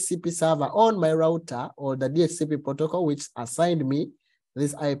DHCP server on my router, or the DHCP protocol, which assigned me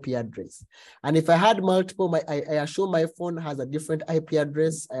this IP address. And if I had multiple, I assume my phone has a different IP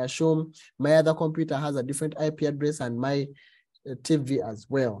address. I assume my other computer has a different IP address, and my TV as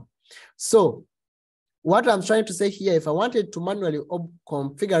well. So what I'm trying to say here, if I wanted to manually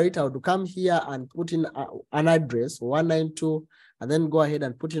configure it, I would come here and put in an address 192, and then go ahead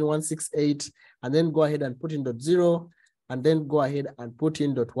and put in 168, and then go ahead and put in .0, and then go ahead and put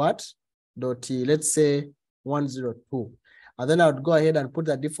in let's say 102. And then I would go ahead and put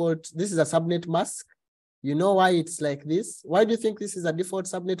the default. This is a subnet mask. You know why it's like this? Why do you think this is a default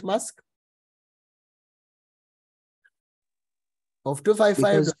subnet mask of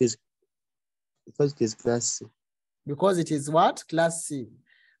 255? Because it is class C. Because it is what? Class C.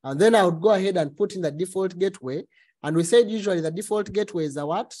 And then I would go ahead and put in the default gateway. And we said usually the default gateway is the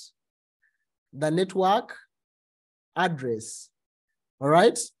what? The network address. All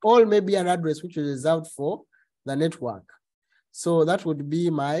right? Or maybe an address which is reserved for the network. So that would be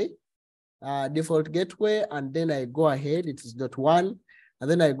my default gateway. And then I go ahead, it is .1.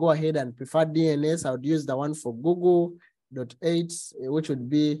 And then I go ahead and prefer DNS. I would use the one for Google .8, which would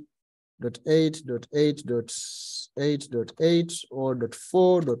be .8.8.8.8 or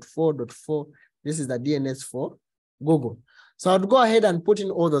 .4.4.4. This is the DNS for Google. So I'd go ahead and put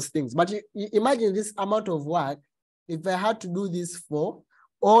in all those things. But you imagine this amount of work if I had to do this for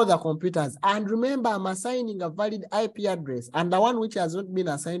all the computers. And remember, I'm assigning a valid IP address and the one which has not been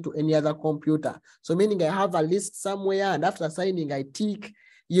assigned to any other computer. So meaning I have a list somewhere, and after assigning, I tick.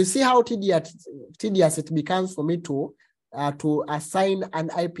 You see how tedious it becomes for me to assign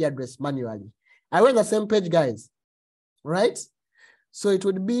an IP address manually. I went the same page, guys, right? So it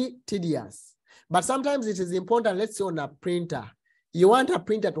would be tedious. But sometimes it is important, let's say on a printer. You want a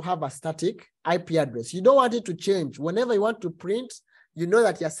printer to have a static IP address. You don't want it to change. Whenever you want to print, you know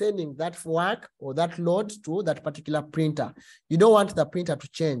that you're sending that work or that load to that particular printer. You don't want the printer to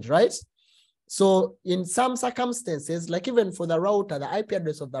change, right? So in some circumstances, like even for the router, the IP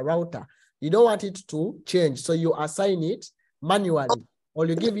address of the router, you don't want it to change. So you assign it manually, or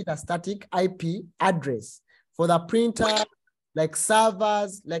you give it a static IP address. For the printer, like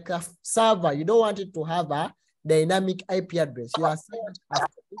servers, like a server, you don't want it to have a dynamic IP address. You assign a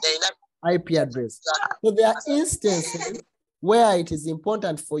IP address. So there are instances where it is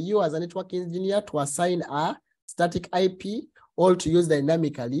important for you as a network engineer to assign a static IP or to use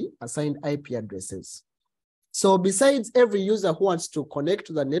dynamically assigned IP addresses. So besides, every user who wants to connect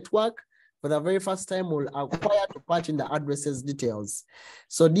to the network for the very first time will acquire to patch in the addresses details.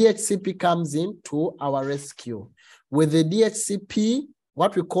 So DHCP comes in to our rescue. With the DHCP,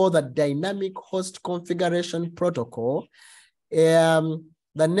 what we call the dynamic host configuration protocol, the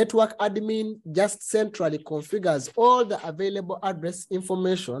network admin just centrally configures all the available address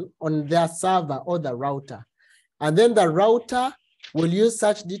information on their server or the router. And then the router will use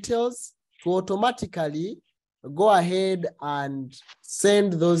such details to automatically go ahead and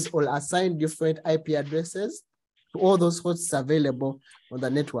send those or assign different IP addresses to all those hosts available on the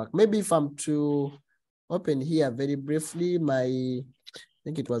network. Maybe if I'm to open here very briefly, I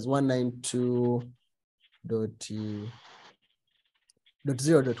think it was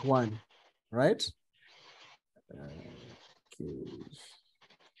 192.0.1, right? Okay.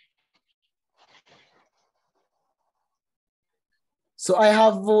 So I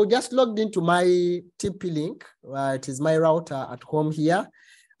have just logged into my TP link. It is my router at home here.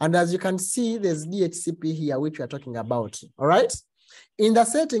 And as you can see, there's DHCP here, which we are talking about. All right. In the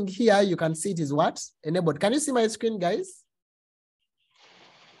setting here, you can see it is what? Enabled. Can you see my screen, guys?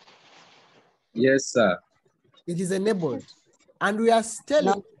 Yes, sir. It is enabled. And we are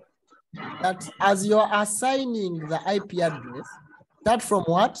telling that as you're assigning the IP address, start from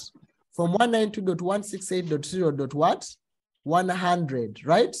what? From 192.168.0. what? 100,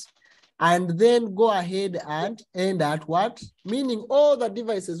 right? And then go ahead and end at what? Meaning all the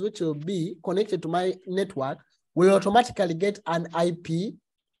devices which will be connected to my network will automatically get an IP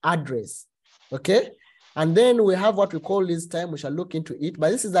address, okay? And then we have what we call this time. We shall look into it, but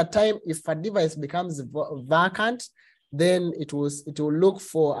this is the time if a device becomes vacant, then it will look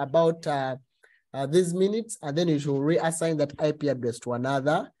for about these minutes, and then it will reassign that IP address to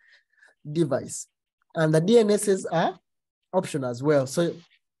another device. And the DNSs are option as well. So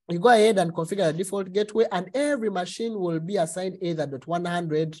you go ahead and configure the default gateway, and every machine will be assigned either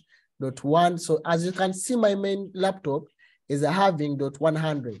 .100.1. So as you can see, my main laptop is having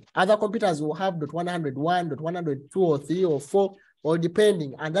 .100. Other computers will have .101, .102, or 3 or 4, or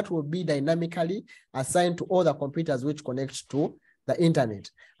depending, and that will be dynamically assigned to all the computers which connect to the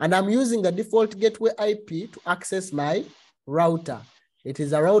internet. And I'm using the default gateway IP to access my router. It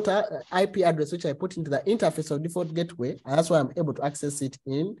is a router IP address which I put into the interface of default gateway, and that's why I'm able to access it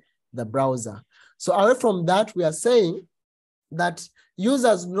in the browser. So away from that, we are saying that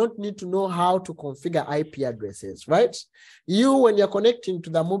users do not need to know how to configure IP addresses, right? You, when you're connecting to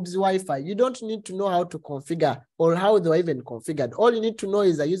the MOBS Wi-Fi, you don't need to know how to configure or how they're even configured. All you need to know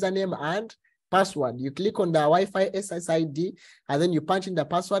is a username and password. You click on the Wi-Fi SSID, and then you punch in the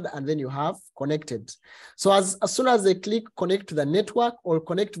password, and then you have connected. So as soon as they click connect to the network or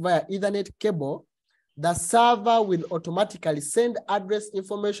connect via Ethernet cable, the server will automatically send address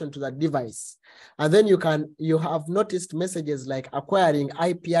information to the device. And then you have noticed messages like acquiring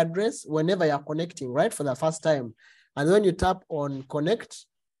IP address whenever you're connecting, right, for the first time. And when you tap on connect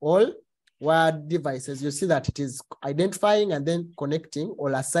all wired devices, you see that it is identifying and then connecting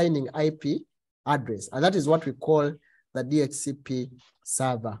or assigning IP address. And that is what we call the DHCP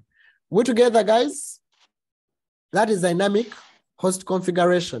server. We together, guys? That is dynamic host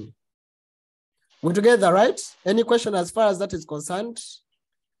configuration. We together, right? Any question as far as that is concerned?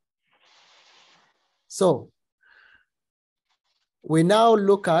 So we now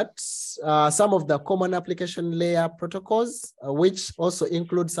look at some of the common application layer protocols, which also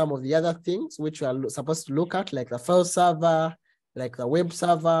include some of the other things which we are supposed to look at, like the file server, like the web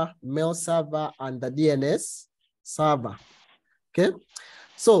server, mail server, and the DNS server. Okay,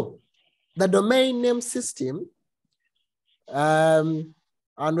 so the domain name system, and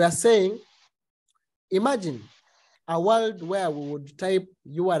we are saying, imagine a world where we would type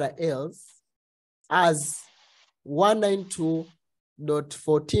URLs as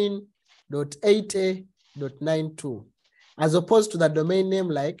 192.14.80.92, as opposed to the domain name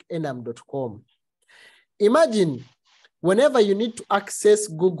like enam.com. Imagine whenever you need to access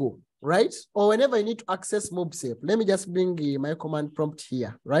Google, right? Or whenever you need to access MobSafe. Let me just bring my command prompt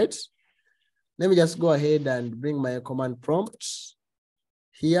here, right? Let me just go ahead and bring my command prompt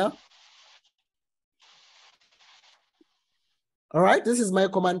here. All right, this is my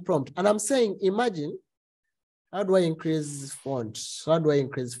command prompt. And I'm saying, imagine, how do I increase font? How do I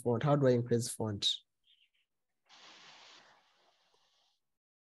increase font? How do I increase font?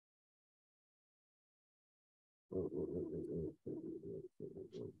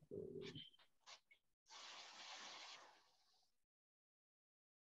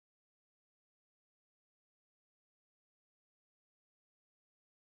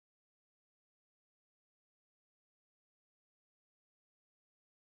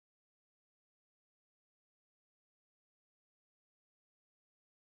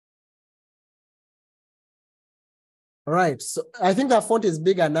 All right, so I think the font is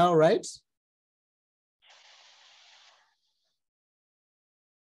bigger now, right?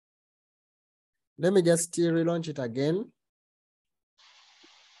 Let me just relaunch it again.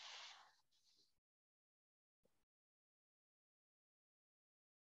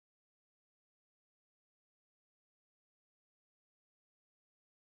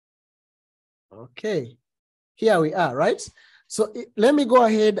 Okay, here we are, right? So let me go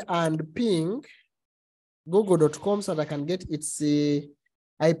ahead and ping google.com so that I can get its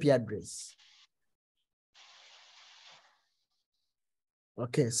IP address.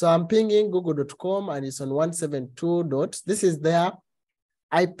 Okay, so I'm pinging google.com and it's on 172. This is their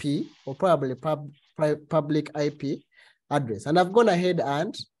IP, or probably public IP address. And I've gone ahead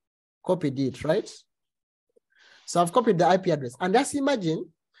and copied it, right? So I've copied the IP address. And just imagine,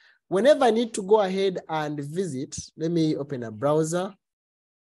 whenever I need to go ahead and visit, let me open a browser.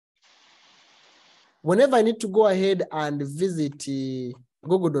 Whenever I need to go ahead and visit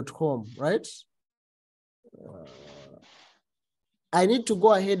google.com, right? I need to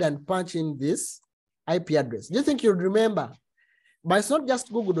go ahead and punch in this IP address. Do you think you'd remember? But it's not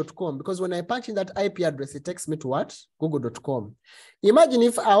just google.com, because when I punch in that IP address, it takes me to what? Google.com. Imagine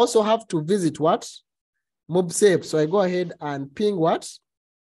if I also have to visit what? MobSafe. So I go ahead and ping what?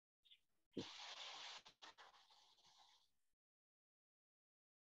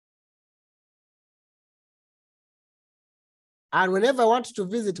 And whenever I want to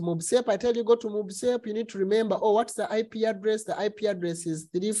visit MobSafe, I tell you, go to MobSafe, you need to remember, oh, what's the IP address? The IP address is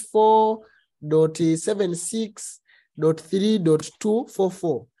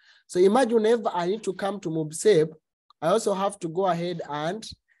 34.76.3.244. So imagine whenever I need to come to MobSafe, I also have to go ahead and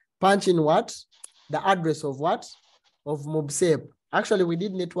punch in what? The address of what? Of MobSafe. Actually, we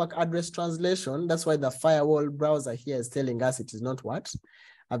did network address translation. That's why the firewall browser here is telling us it is not what?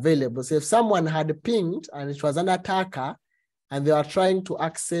 Available. So if someone had pinged and it was an attacker, and they are trying to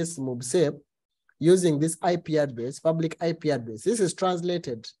access MobSafe using this IP address, public IP address, this is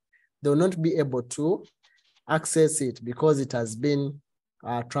translated. They will not be able to access it because it has been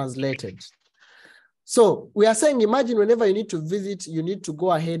translated. So we are saying, imagine whenever you need to visit, you need to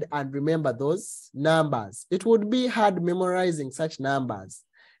go ahead and remember those numbers. It would be hard memorizing such numbers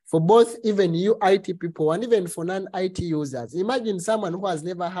for both even you IT people and even for non-IT users. Imagine someone who has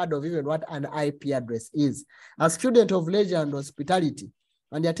never heard of even what an IP address is. A student of leisure and hospitality,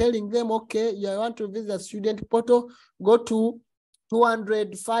 and you're telling them, okay, you want to visit a student portal, go to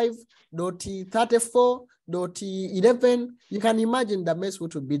 205.34.11. You can imagine the mess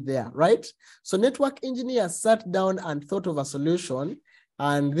which would be there, right? So network engineers sat down and thought of a solution,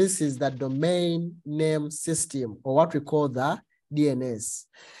 and this is the domain name system, or what we call the DNS.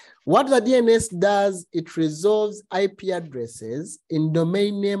 What the DNS does, it resolves IP addresses in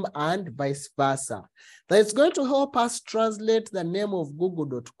domain name and vice versa. That it's going to help us translate the name of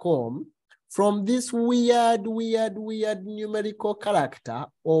google.com from this weird numerical character,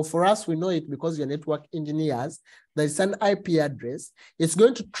 or for us, we know it because we're network engineers, that it's an IP address. It's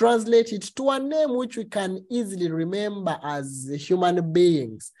going to translate it to a name which we can easily remember as human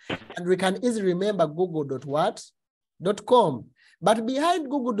beings. And we can easily remember google.what.com. But behind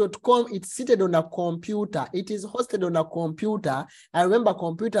google.com, it's seated on a computer. It is hosted on a computer. And remember,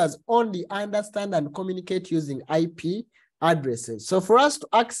 computers only understand and communicate using IP addresses. So for us to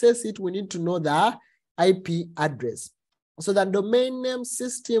access it, we need to know the IP address. So the domain name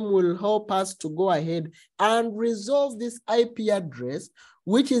system will help us to go ahead and resolve this IP address,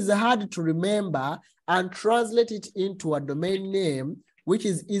 which is hard to remember, and translate it into a domain name, which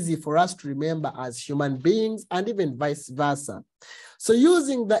is easy for us to remember as human beings, and even vice versa. So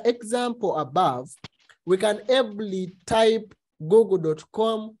using the example above, we can ably type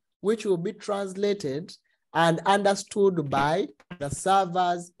google.com, which will be translated and understood by the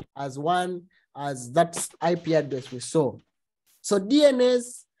servers as that IP address we saw. So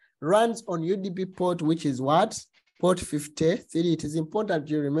DNS runs on UDP port, which is what? Port 53. It is important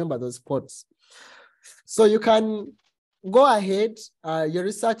you remember those ports. So you can go ahead. Your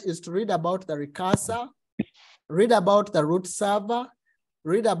research is to read about the recursor, read about the root server,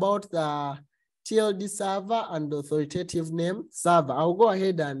 read about the TLD server and the authoritative name server. I'll go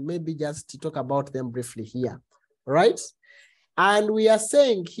ahead and maybe just talk about them briefly here, right? And we are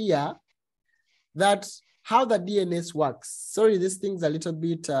saying here that how the DNS works. Sorry, this thing's a little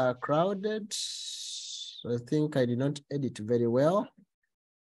bit crowded. I think I did not edit very well.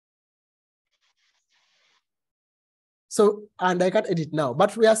 So, and I can't edit now,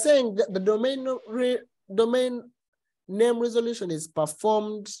 but we are saying that the domain name resolution is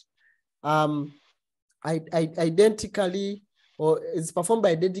performed identically, or is performed by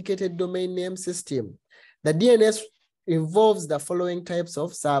a dedicated domain name system. The DNS involves the following types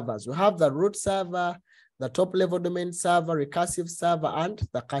of servers. We have the root server, the top level domain server, recursive server, and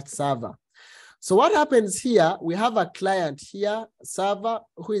the cache server. So what happens here, we have a client here, server,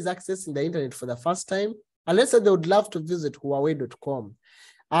 who is accessing the internet for the first time. And let's say they would love to visit Huawei.com.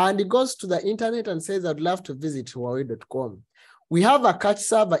 And he goes to the internet and says, I'd love to visit Huawei.com. We have a cache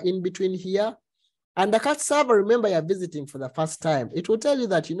server in between here. And the cache server, remember, you're visiting for the first time. It will tell you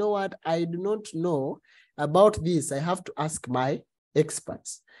that, you know what, I do not know about this. I have to ask my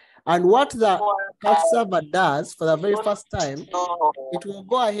experts. And what the cache server does for the very first time, it will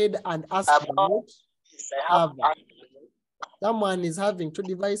go ahead and ask the root server. Someone is having two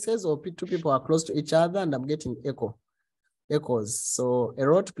devices or two people are close to each other, and I'm getting echoes. So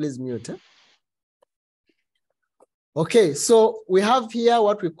Erot, please mute. Okay, so we have here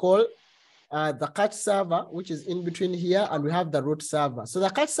what we call the cache server, which is in between here, and we have the root server. So the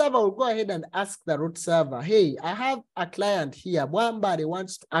cache server will go ahead and ask the root server, hey, I have a client here. Somebody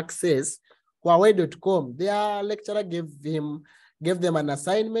wants to access Huawei.com. Their lecturer gave them an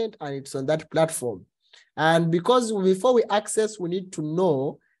assignment, and it's on that platform. And because before we access, we need to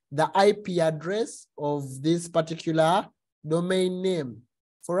know the IP address of this particular domain name.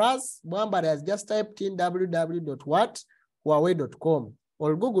 For us, Mwambari has just typed in www.huawei.com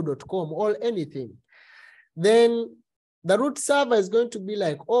or google.com or anything. Then the root server is going to be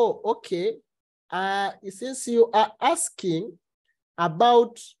like, oh, okay, since you are asking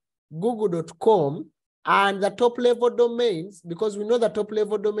about google.com, and the top level domains, because we know the top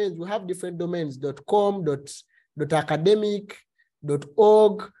level domains, we have different domains, .com, .academic,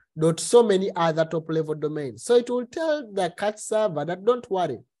 .org, so many other top level domains. So it will tell the cache server that don't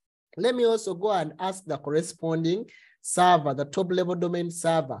worry. Let me also go and ask the corresponding server, the top level domain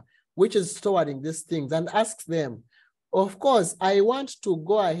server, which is storing these things, and ask them, of course, I want to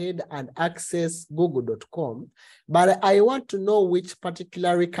go ahead and access google.com, but I want to know which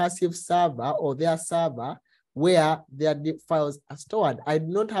particular recursive server or their server where their files are stored. I do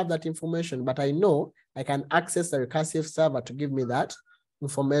not have that information, but I know I can access the recursive server to give me that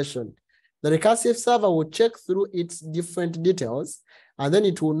information. The recursive server will check through its different details, and then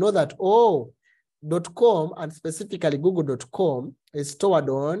it will know that, oh, .com and specifically google.com is stored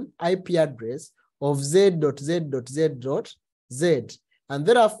on IP address of z.z.z.z, and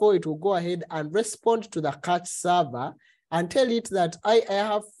therefore it will go ahead and respond to the cache server and tell it that I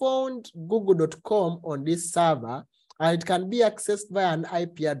have found google.com on this server, and it can be accessed via an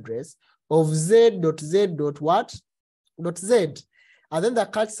IP address of z.z.what.z. And then the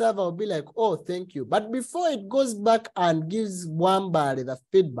cache server will be like, oh, thank you. But before it goes back and gives Mwambari the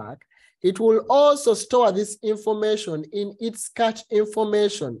feedback, it will also store this information in its cache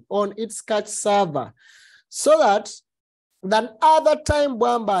information on its cache server, so that the other time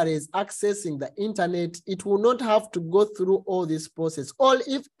Mwambari is accessing the internet, it will not have to go through all this process. Or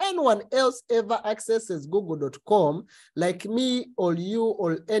if anyone else ever accesses google.com, like me or you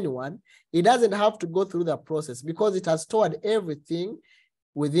or anyone, it doesn't have to go through the process because it has stored everything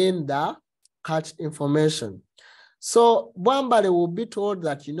within the cache information. So Bwambale will be told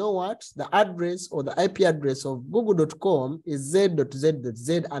that, you know what, the address or the IP address of google.com is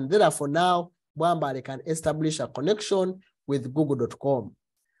z.z.z, and therefore now Bwambale can establish a connection with google.com.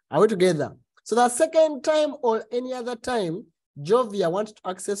 Are we together? So the second time or any other time, Jovia wants to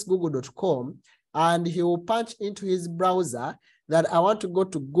access google.com, and he will punch into his browser that I want to go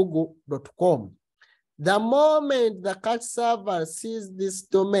to google.com. The moment the CAT server sees this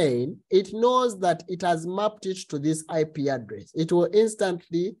domain, it knows that it has mapped it to this IP address. It will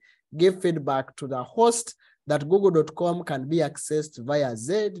instantly give feedback to the host that google.com can be accessed via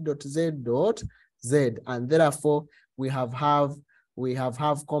z.z.z, and therefore we have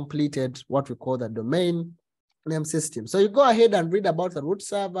completed what we call the domain name system. So you go ahead and read about the root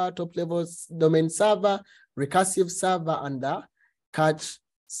server, top level domain server, recursive server, and the cache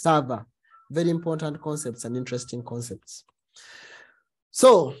server. Very important concepts and interesting concepts.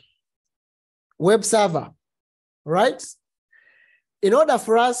 So, web server, right? In order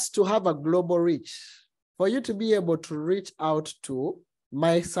for us to have a global reach, for you to be able to reach out to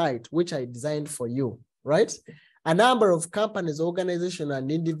my site, which I designed for you, right? A number of companies, organizations,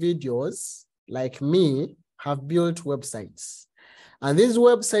 and individuals like me have built websites. And these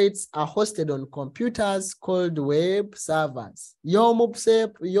websites are hosted on computers called web servers. Your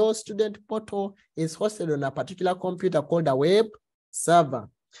MOOC, your student portal is hosted on a particular computer called a web server.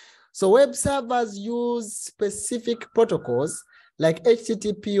 So web servers use specific protocols like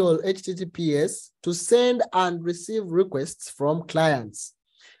HTTP or HTTPS to send and receive requests from clients.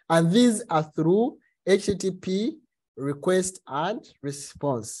 And these are through HTTP request and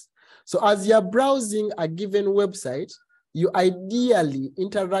response. So as you're browsing a given website, you ideally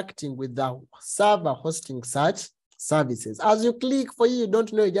interacting with the server hosting such services. As you click, for you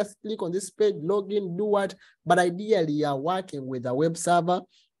don't know, you just click on this page, log in, do what, but ideally you are working with a web server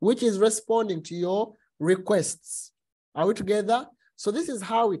which is responding to your requests. Are we together? So this is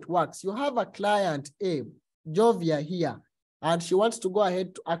how it works. You have a client A, Jovia here, and she wants to go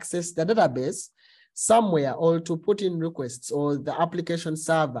ahead to access the database somewhere or to put in requests or the application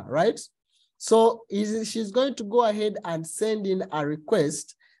server, right? So she's going to go ahead and send in a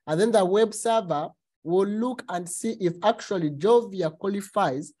request, and then the web server will look and see if actually Jovia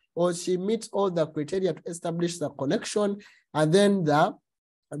qualifies or she meets all the criteria to establish the connection, and then the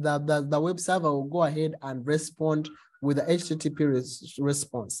web server will go ahead and respond with the HTTP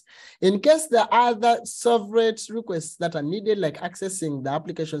response. In case there are other sovereign requests that are needed, like accessing the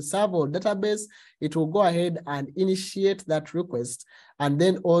application server or database, it will go ahead and initiate that request, and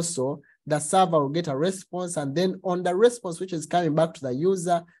then also the server will get a response, and then on the response which is coming back to the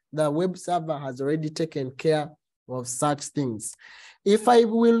user, the web server has already taken care of such things. If I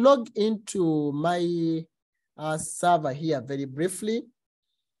will log into my server here very briefly,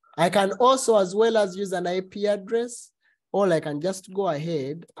 I can also, as well as use an IP address, or I can just go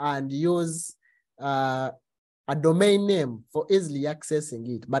ahead and use a domain name for easily accessing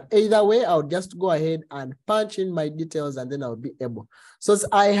it. But either way, I'll just go ahead and punch in my details, and then I'll be able. So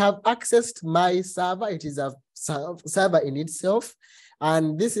I have accessed my server. It is a server in itself.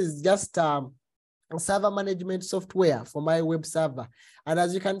 And this is just server management software for my web server. And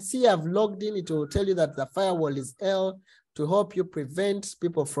as you can see, I've logged in. It will tell you that the firewall is L to help you prevent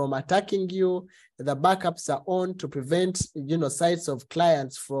people from attacking you. The backups are on to prevent, sites of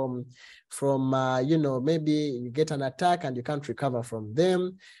clients from maybe you get an attack and you can't recover from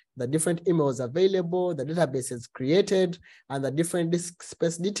them. The different emails available, the database is created, and the different disk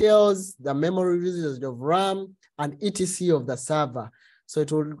space details, the memory usage of RAM, and etc. of the server. So it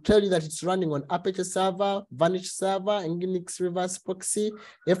will tell you that it's running on Apache server, Vanish server, Nginx reverse proxy,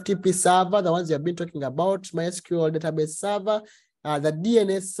 FTP server, the ones you have been talking about, MySQL database server, the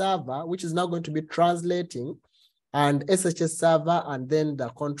DNS server, which is now going to be translating, and SSH server, and then the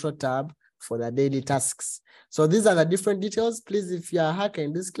control tab for the daily tasks. So these are the different details. Please, if you are a hacker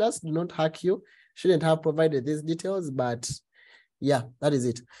in this class, do not hack you. Shouldn't have provided these details, but yeah, that is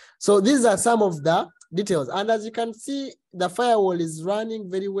it. So these are some of the details. And as you can see, the firewall is running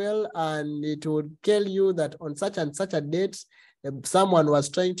very well, and it would tell you that on such and such a date, someone was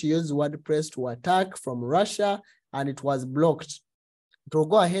trying to use WordPress to attack from Russia, and it was blocked. It will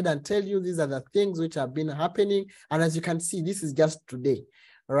go ahead and tell you these are the things which have been happening. And as you can see, this is just today,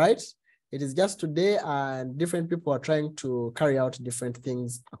 all right? It is just today, and different people are trying to carry out different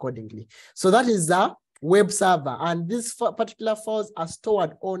things accordingly. So that is the web server, and these particular files are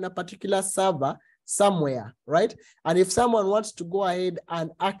stored on a particular server somewhere, right? And if someone wants to go ahead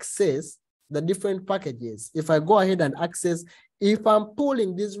and access the different packages. If I go ahead and access, if I'm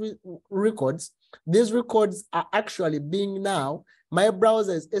pulling these records are actually being now, my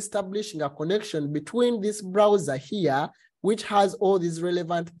browser is establishing a connection between this browser here, which has all these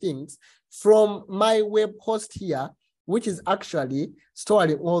relevant things, from my web host here, which is actually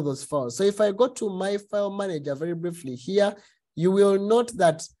storing all those files. So if I go to my file manager very briefly here, you will note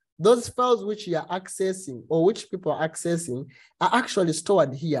that those files which you are accessing or which people are accessing are actually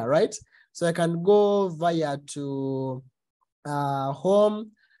stored here, right? So I can go via to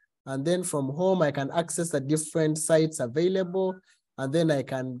home, and then from home, I can access the different sites available. And then I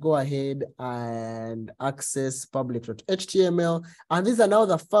can go ahead and access public.html. And these are now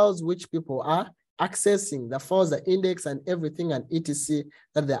the files which people are accessing, the files, the index and everything and etc.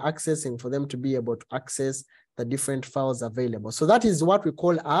 that they're accessing for them to be able to access the different files available. So that is what we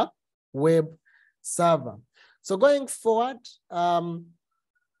call a web server. So going forward, a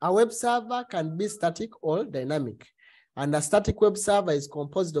web server can be static or dynamic. And a static web server is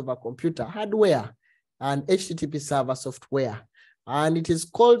composed of a computer hardware and HTTP server software. And it is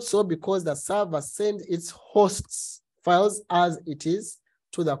called so because the server sends its hosts files as it is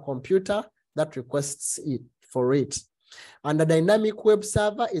to the computer that requests it for it. And the dynamic web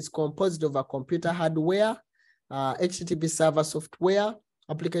server is composed of a computer hardware, HTTP server software,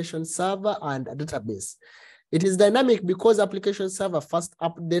 application server, and a database. It is dynamic because application server first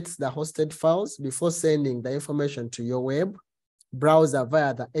updates the hosted files before sending the information to your web browser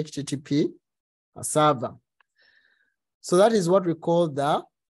via the HTTP server. So that is what we call the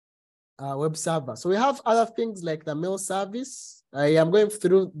web server. So we have other things like the mail service. I am going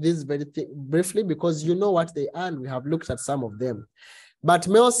through this very briefly because you know what they are and we have looked at some of them. But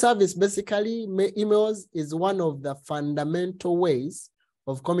mail service, basically, emails is one of the fundamental ways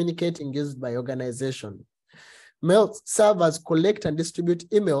of communicating used by organization. Mail servers collect and distribute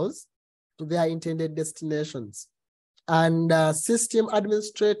emails to their intended destinations. And system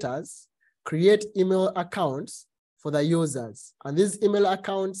administrators create email accounts for the users. And these email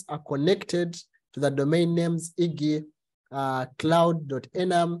accounts are connected to the domain names ig,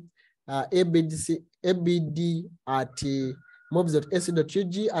 cloud.enam, abd at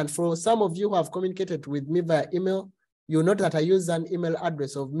mobs.ac.ug. And for some of you who have communicated with me via email, you note that I use an email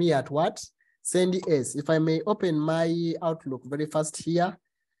address of me at what? SendyS. If I may open my Outlook very fast here.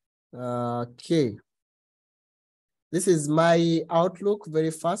 Okay. This is my Outlook very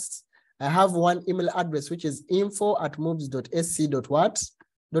fast. I have one email address, which is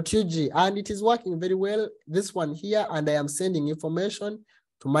info@mobs.sc.what.ug, and it is working very well. This one here, and I am sending information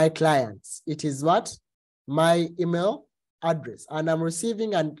to my clients. It is what? My email address, and I'm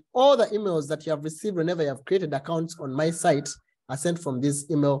receiving, and all the emails that you have received whenever you have created accounts on my site are sent from these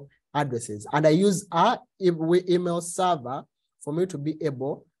email addresses. And I use our email server for me to be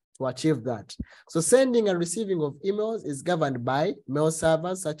able to achieve that. So sending and receiving of emails is governed by mail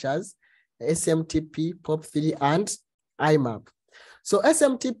servers such as SMTP, POP3, and IMAP. So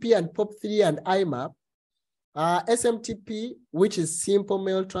SMTP and POP3 and IMAP, SMTP, which is Simple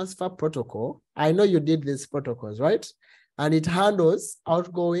Mail Transfer Protocol. I know you did these protocols, right? And it handles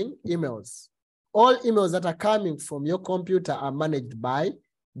outgoing emails. All emails that are coming from your computer are managed by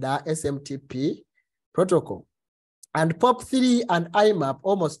the SMTP protocol. And POP3 and IMAP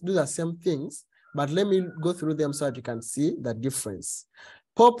almost do the same things, but let me go through them so that you can see the difference.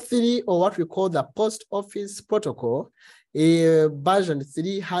 POP3, or what we call the Post Office Protocol, version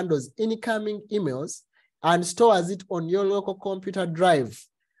 3 handles incoming emails and stores it on your local computer drive.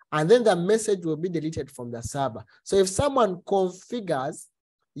 And then the message will be deleted from the server. So if someone configures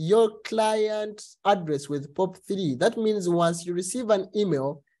your client address with POP3, that means once you receive an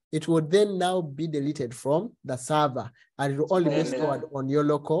email, it will then now be deleted from the server and it will only be stored on your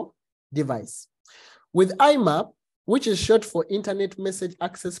local device. With IMAP, which is short for Internet Message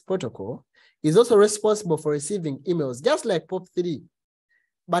Access Protocol, is also responsible for receiving emails, just like POP3.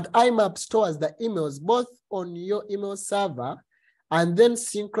 But IMAP stores the emails both on your email server and then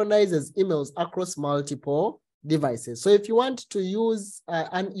synchronizes emails across multiple devices. So if you want to use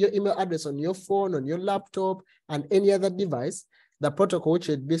your email address on your phone, on your laptop, and any other device, the protocol which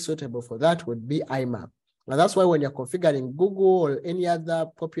would be suitable for that would be IMAP. And that's why when you're configuring Google or any other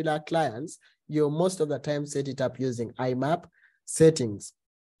popular clients, you most of the time set it up using IMAP settings.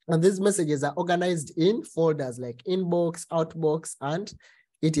 And these messages are organized in folders like inbox, outbox, and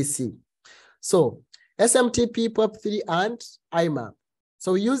etc. So SMTP, POP3, and IMAP.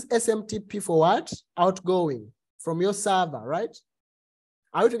 So we use SMTP for what? Outgoing from your server, right?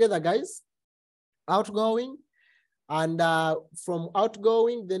 Are we together, guys? Outgoing. And from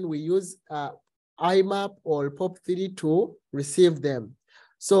outgoing, then we use IMAP or POP3 to receive them.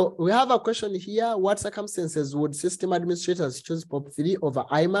 So we have a question here. What circumstances would system administrators choose POP3 over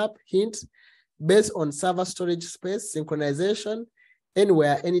IMAP? Hint, based on server storage space, synchronization,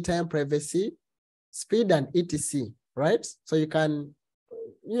 anywhere, anytime, privacy, speed, and etc. Right? So you can,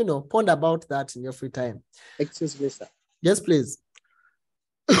 ponder about that in your free time. Excuse me, sir. Yes, please.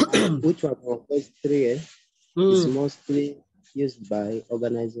 Which one of those three is mostly used by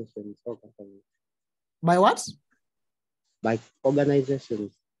organizations or companies? By what? By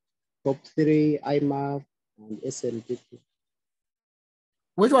organizations. POP3, IMAP, and SNPP.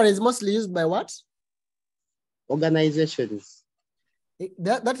 Which one is mostly used by what? Organizations.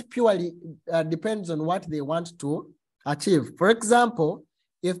 That purely depends on what they want to achieve. For example,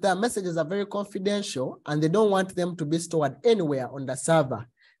 if their messages are very confidential and they don't want them to be stored anywhere on the server,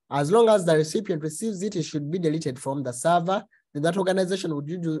 as long as the recipient receives it, it should be deleted from the server. Then that organization would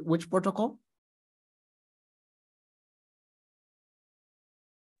use which protocol?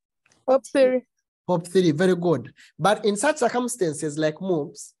 POP3. POP3, very good. But in such circumstances like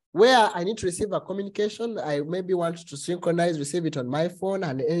moves, where I need to receive a communication, I maybe want to synchronize, receive it on my phone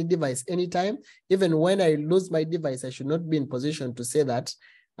and any device anytime. Even when I lose my device, I should not be in position to say that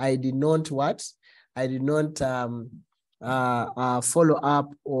I did not what? I did not follow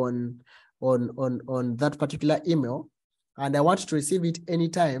up on that particular email. And I want to receive it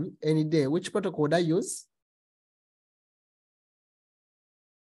anytime, any day. Which protocol would I use?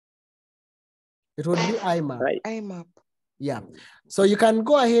 It would be IMAP. Right. IMAP. Yeah. So you can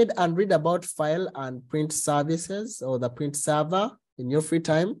go ahead and read about file and print services or the print server in your free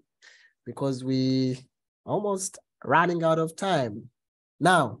time because we almost running out of time.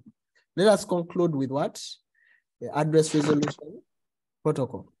 Now, let us conclude with what? The address resolution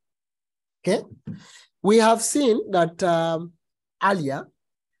protocol. Okay. We have seen that earlier,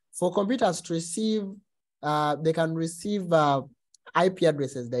 for computers to receive, they can receive IP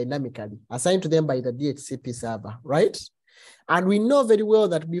addresses dynamically assigned to them by the DHCP server, right? And we know very well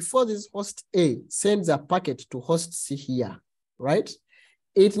that before this host A sends a packet to host C here, right?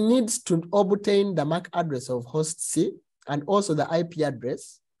 It needs to obtain the MAC address of host C and also the IP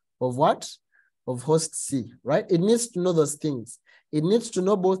address of what? Of host C, right? It needs to know those things. It needs to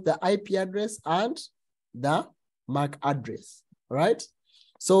know both the IP address and the MAC address, right?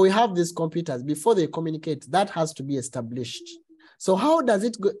 So we have these computers, before they communicate, that has to be established. So how is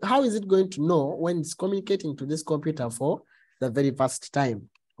it going to know when it's communicating to this computer for the very first time,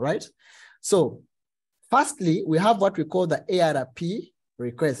 right? So firstly, we have what we call the ARP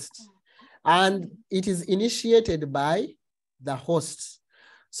request, and it is initiated by the host.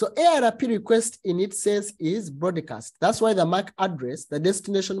 So ARP request in itself is broadcast. That's why the MAC address, the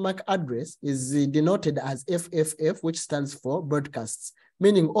destination MAC address, is denoted as FFF, which stands for broadcasts,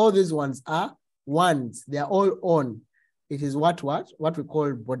 meaning all these ones are ones. They are all on. It is what we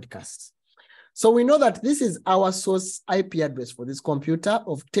call broadcasts. So we know that this is our source IP address for this computer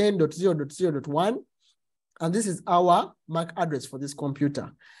of 10.0.0.1, and this is our MAC address for this computer.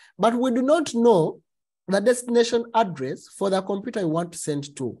 But we do not know the destination address for the computer we want to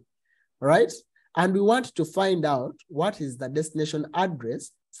send to, right? And we want to find out what is the destination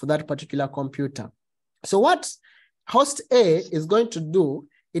address for that particular computer. So what host A is going to do,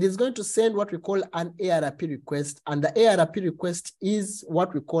 it is going to send what we call an ARP request, and the ARP request is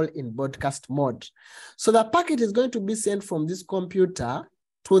what we call in broadcast mode. So the packet is going to be sent from this computer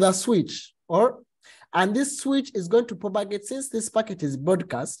to the switch, and this switch is going to propagate. Since this packet is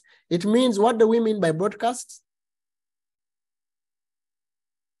broadcast, it means, what do we mean by broadcast?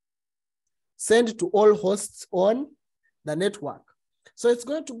 Send to all hosts on the network. So it's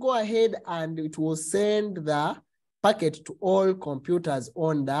going to go ahead and it will send the packet to all computers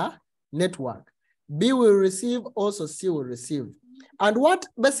on the network. B will receive, also C will receive. And what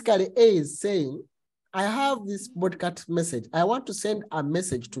basically A is saying, I have this broadcast message. I want to send a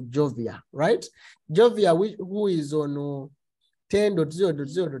message to Jovia, right? Jovia, who is on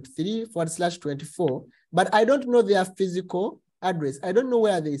 10.0.0.3/24, but I don't know their physical address. I don't know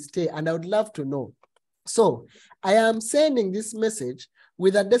where they stay, and I would love to know. So I am sending this message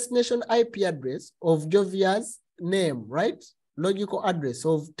with a destination IP address of Jovia's name, right? Logical address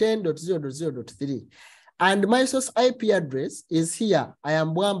of 10.0.0.3. And my source IP address is here. I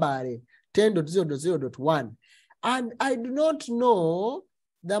am Bwambare 10.0.0.1. And I do not know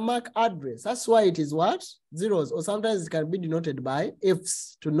the MAC address. That's why it is what? Zeros, or sometimes it can be denoted by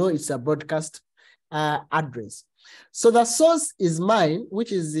ifs to know it's a broadcast address. So the source is mine,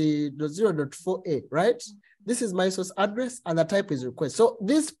 which is the 0.4a, right? This is my source address and the type is request. So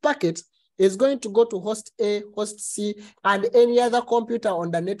this packet is going to go to host A, host C, and any other computer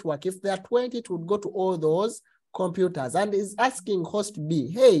on the network. If there are 20, it would go to all those computers and is asking host B,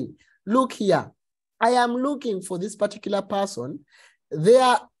 hey, look here, I am looking for this particular person.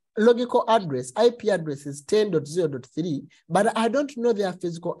 Their logical address, IP address is 10.0.3, but I don't know their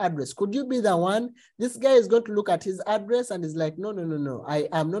physical address. Could you be the one? This guy is going to look at his address and is like, no, I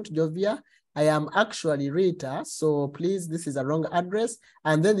am not Jovia. I am actually Rita. So please, this is a wrong address.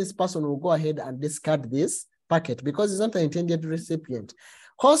 And then this person will go ahead and discard this packet because it's not an intended recipient.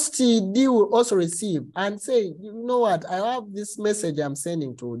 Host D will also receive and say, you know what, I have this message I'm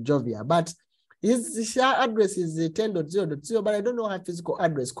sending to Jovia, but his address is 10.0.0, but I don't know her physical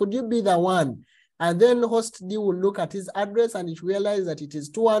address. Could you be the one? And then host D will look at his address and it realize that it is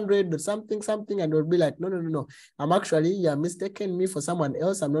 200 or something, and will be like, no. You're mistaken me for someone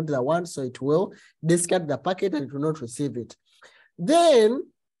else. I'm not the one. So it will discard the packet and it will not receive it. Then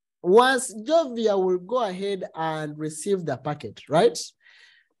once Jovia will go ahead and receive the packet, right?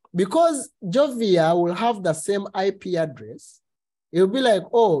 Because Jovia will have the same IP address, it will be like,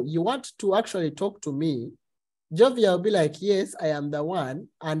 oh, you want to actually talk to me? Jovia will be like, yes, I am the one,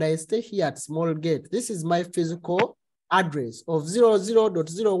 and I stay here at Small Gate. This is my physical address of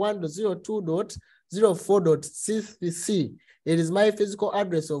 00.01.02.04.cc. It is my physical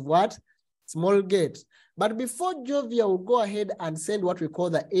address of what? Small Gate. But before Jovia will go ahead and send what we call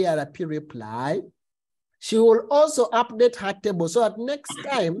the ARP reply, she will also update her table. So at next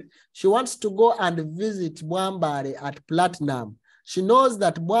time, she wants to go and visit Bwambale at Platinum. She knows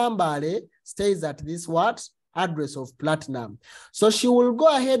that Bwambale stays at this what? Address of Platinum. So she will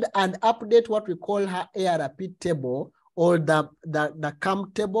go ahead and update what we call her ARP table or the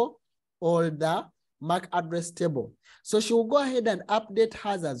CAM table or the MAC address table. So she will go ahead and update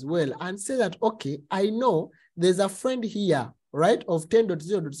hers as well and say that, okay, I know there's a friend here, right, of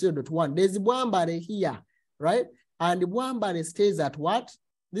 10.0.0.1. There's Bwambale here, right? And Bwambale stays at what?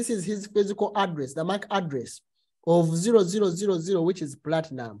 This is his physical address, the MAC address of 0000, which is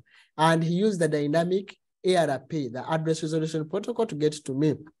Platinum. And he used the dynamic ARP, the address resolution protocol, to get to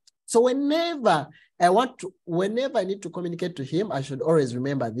me. So whenever I need to communicate to him, I should always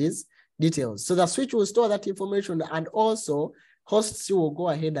remember these details. So the switch will store that information, and also host C will go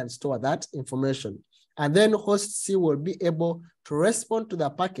ahead and store that information. And then host C will be able to respond to the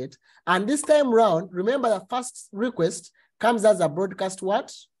packet. And this time round, remember the first request comes as a broadcast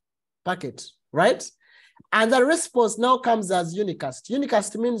what? Packet, right? And the response now comes as unicast.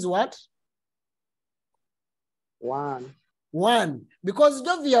 Unicast means what? One. Because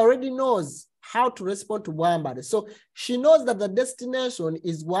Jovia already knows how to respond to Bwambale. So she knows that the destination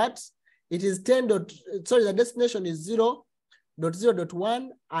is what? It is the destination is 0.0.1,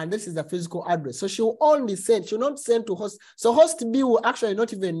 and this is the physical address. So she will only send, she will not send to host. So host B will actually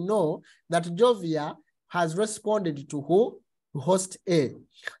not even know that Jovia has responded to who? To host A.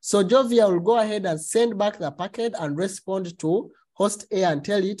 So Jovia will go ahead and send back the packet and respond to host A and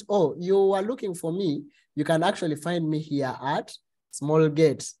tell it, oh, you are looking for me. You can actually find me here at Small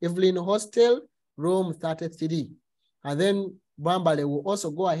Gate, Evelyn Hostel, room 33. And then Bwambale will also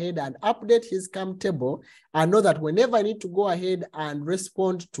go ahead and update his CAM table and know that whenever I need to go ahead and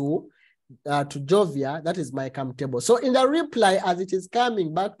respond to Jovia, that is my CAM table. So in the reply, as it is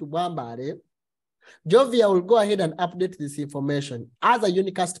coming back to Bwambale, Jovia will go ahead and update this information as a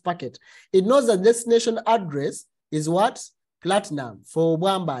unicast packet. It knows the destination address is what? Platinum for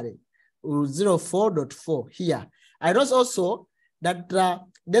Bwambale, 04.4 here. I know also that the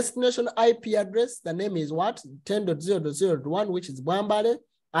destination IP address, the name is what? 10.0.0.1, which is Bwambale,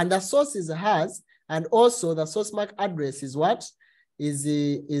 and the source is hers, and also the source MAC address is what? Is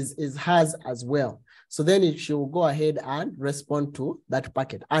hers as well. So then she will go ahead and respond to that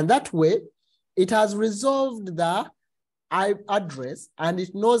packet. And that way, it has resolved the address, and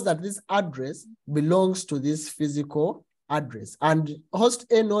it knows that this address belongs to this physical address. And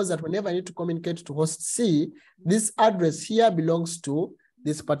host A knows that whenever I need to communicate to host C, this address here belongs to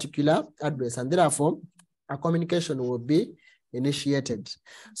this particular address, and therefore a communication will be initiated.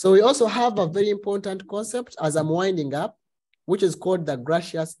 So we also have a very important concept as I'm winding up, which is called the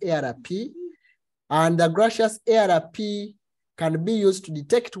gracious ARP. And the gracious ARP can be used to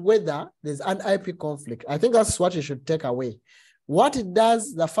detect whether there's an IP conflict. I think that's what you should take away. What it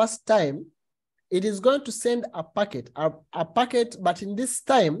does the first time, it is going to send a packet, but in this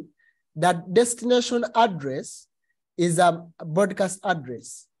time, that destination address is a broadcast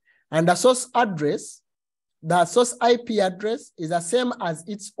address. And the source address, the source IP address is the same as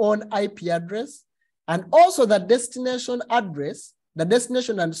its own IP address. And also the destination address, the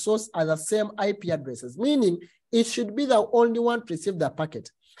destination and source are the same IP addresses, meaning it should be the only one to receive the packet.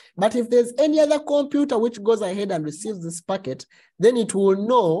 But if there's any other computer which goes ahead and receives this packet, then it will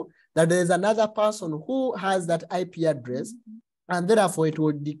know that there is another person who has that IP address, and therefore it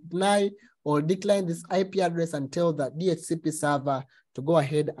will decline this IP address and tell the DHCP server to go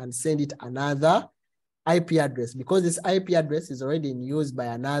ahead and send it another IP address, because this IP address is already in use by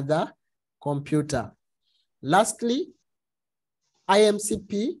another computer. Lastly,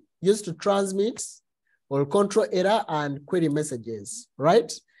 IMCP used to transmit or control error and query messages,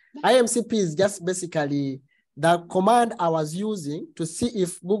 right? IMCP is just basically the command I was using to see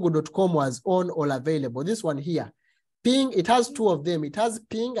if google.com was on or available. This one here, ping, it has two of them. It has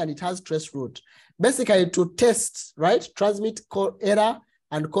ping and it has traceroute. Basically to test, right? Transmit error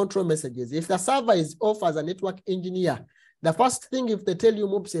and control messages. If the server is off as a network engineer, the first thing, if they tell you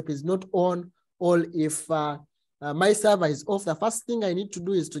MoveSafe is not on, or if my server is off, the first thing I need to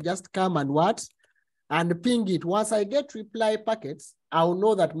do is to just come and what? And ping it. Once I get reply packets, I'll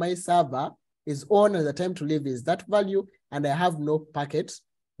know that my server is on and the time to leave is that value, and I have no packet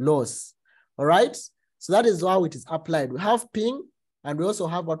loss. All right. So that is how it is applied. We have ping, and we also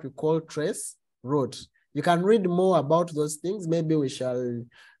have what we call trace route. You can read more about those things. Maybe we shall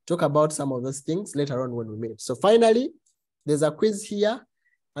talk about some of those things later on when we meet. So finally, there's a quiz here,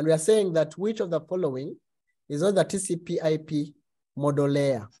 and we are saying that which of the following is on the TCP IP model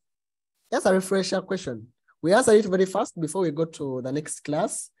layer? That's a refresher question. We answer it very fast before we go to the next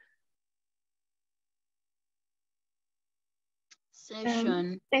class.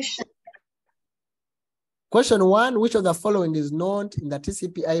 Session. Question 1, which of the following is not in the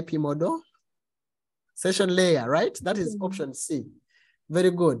TCP IP model? Session layer, right? That is option C.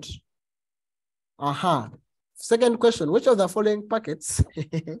 Very good. Second question, which of the following packets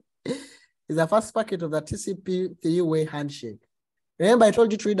is the first packet of the TCP three-way handshake? Remember, I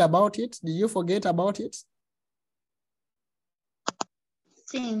told you to read about it. Did you forget about it?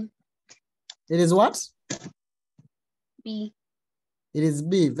 C. It is what? B. It is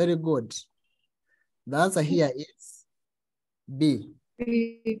B. Very good. The answer here is B.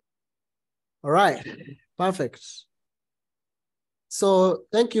 All right. Perfect. So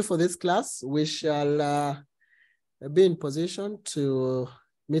thank you for this class. We shall be in position to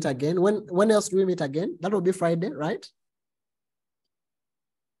meet again. When else do we meet again? That will be Friday, right?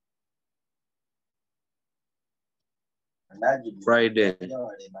 Friday.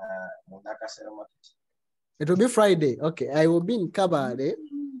 It will be Friday. Okay, I will be in Kabale,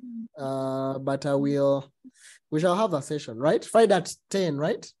 but we shall have a session, right? Friday at 10,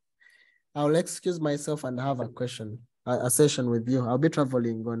 right? I'll excuse myself and have a session with you. I'll be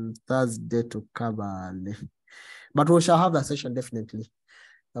traveling on Thursday to Kabale, but we shall have a session definitely.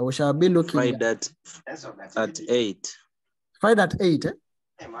 We shall be looking Friday at 8. Friday at 8, eh?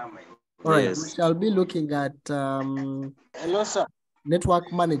 All right, Yes. we shall be looking at Hello, sir.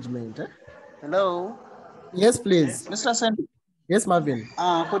 network management. Eh? Hello. Yes, please. Mr. Sandy. Yes, Marvin.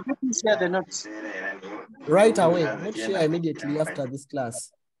 Could you please share the notes? Right away. Not share immediately after this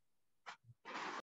class.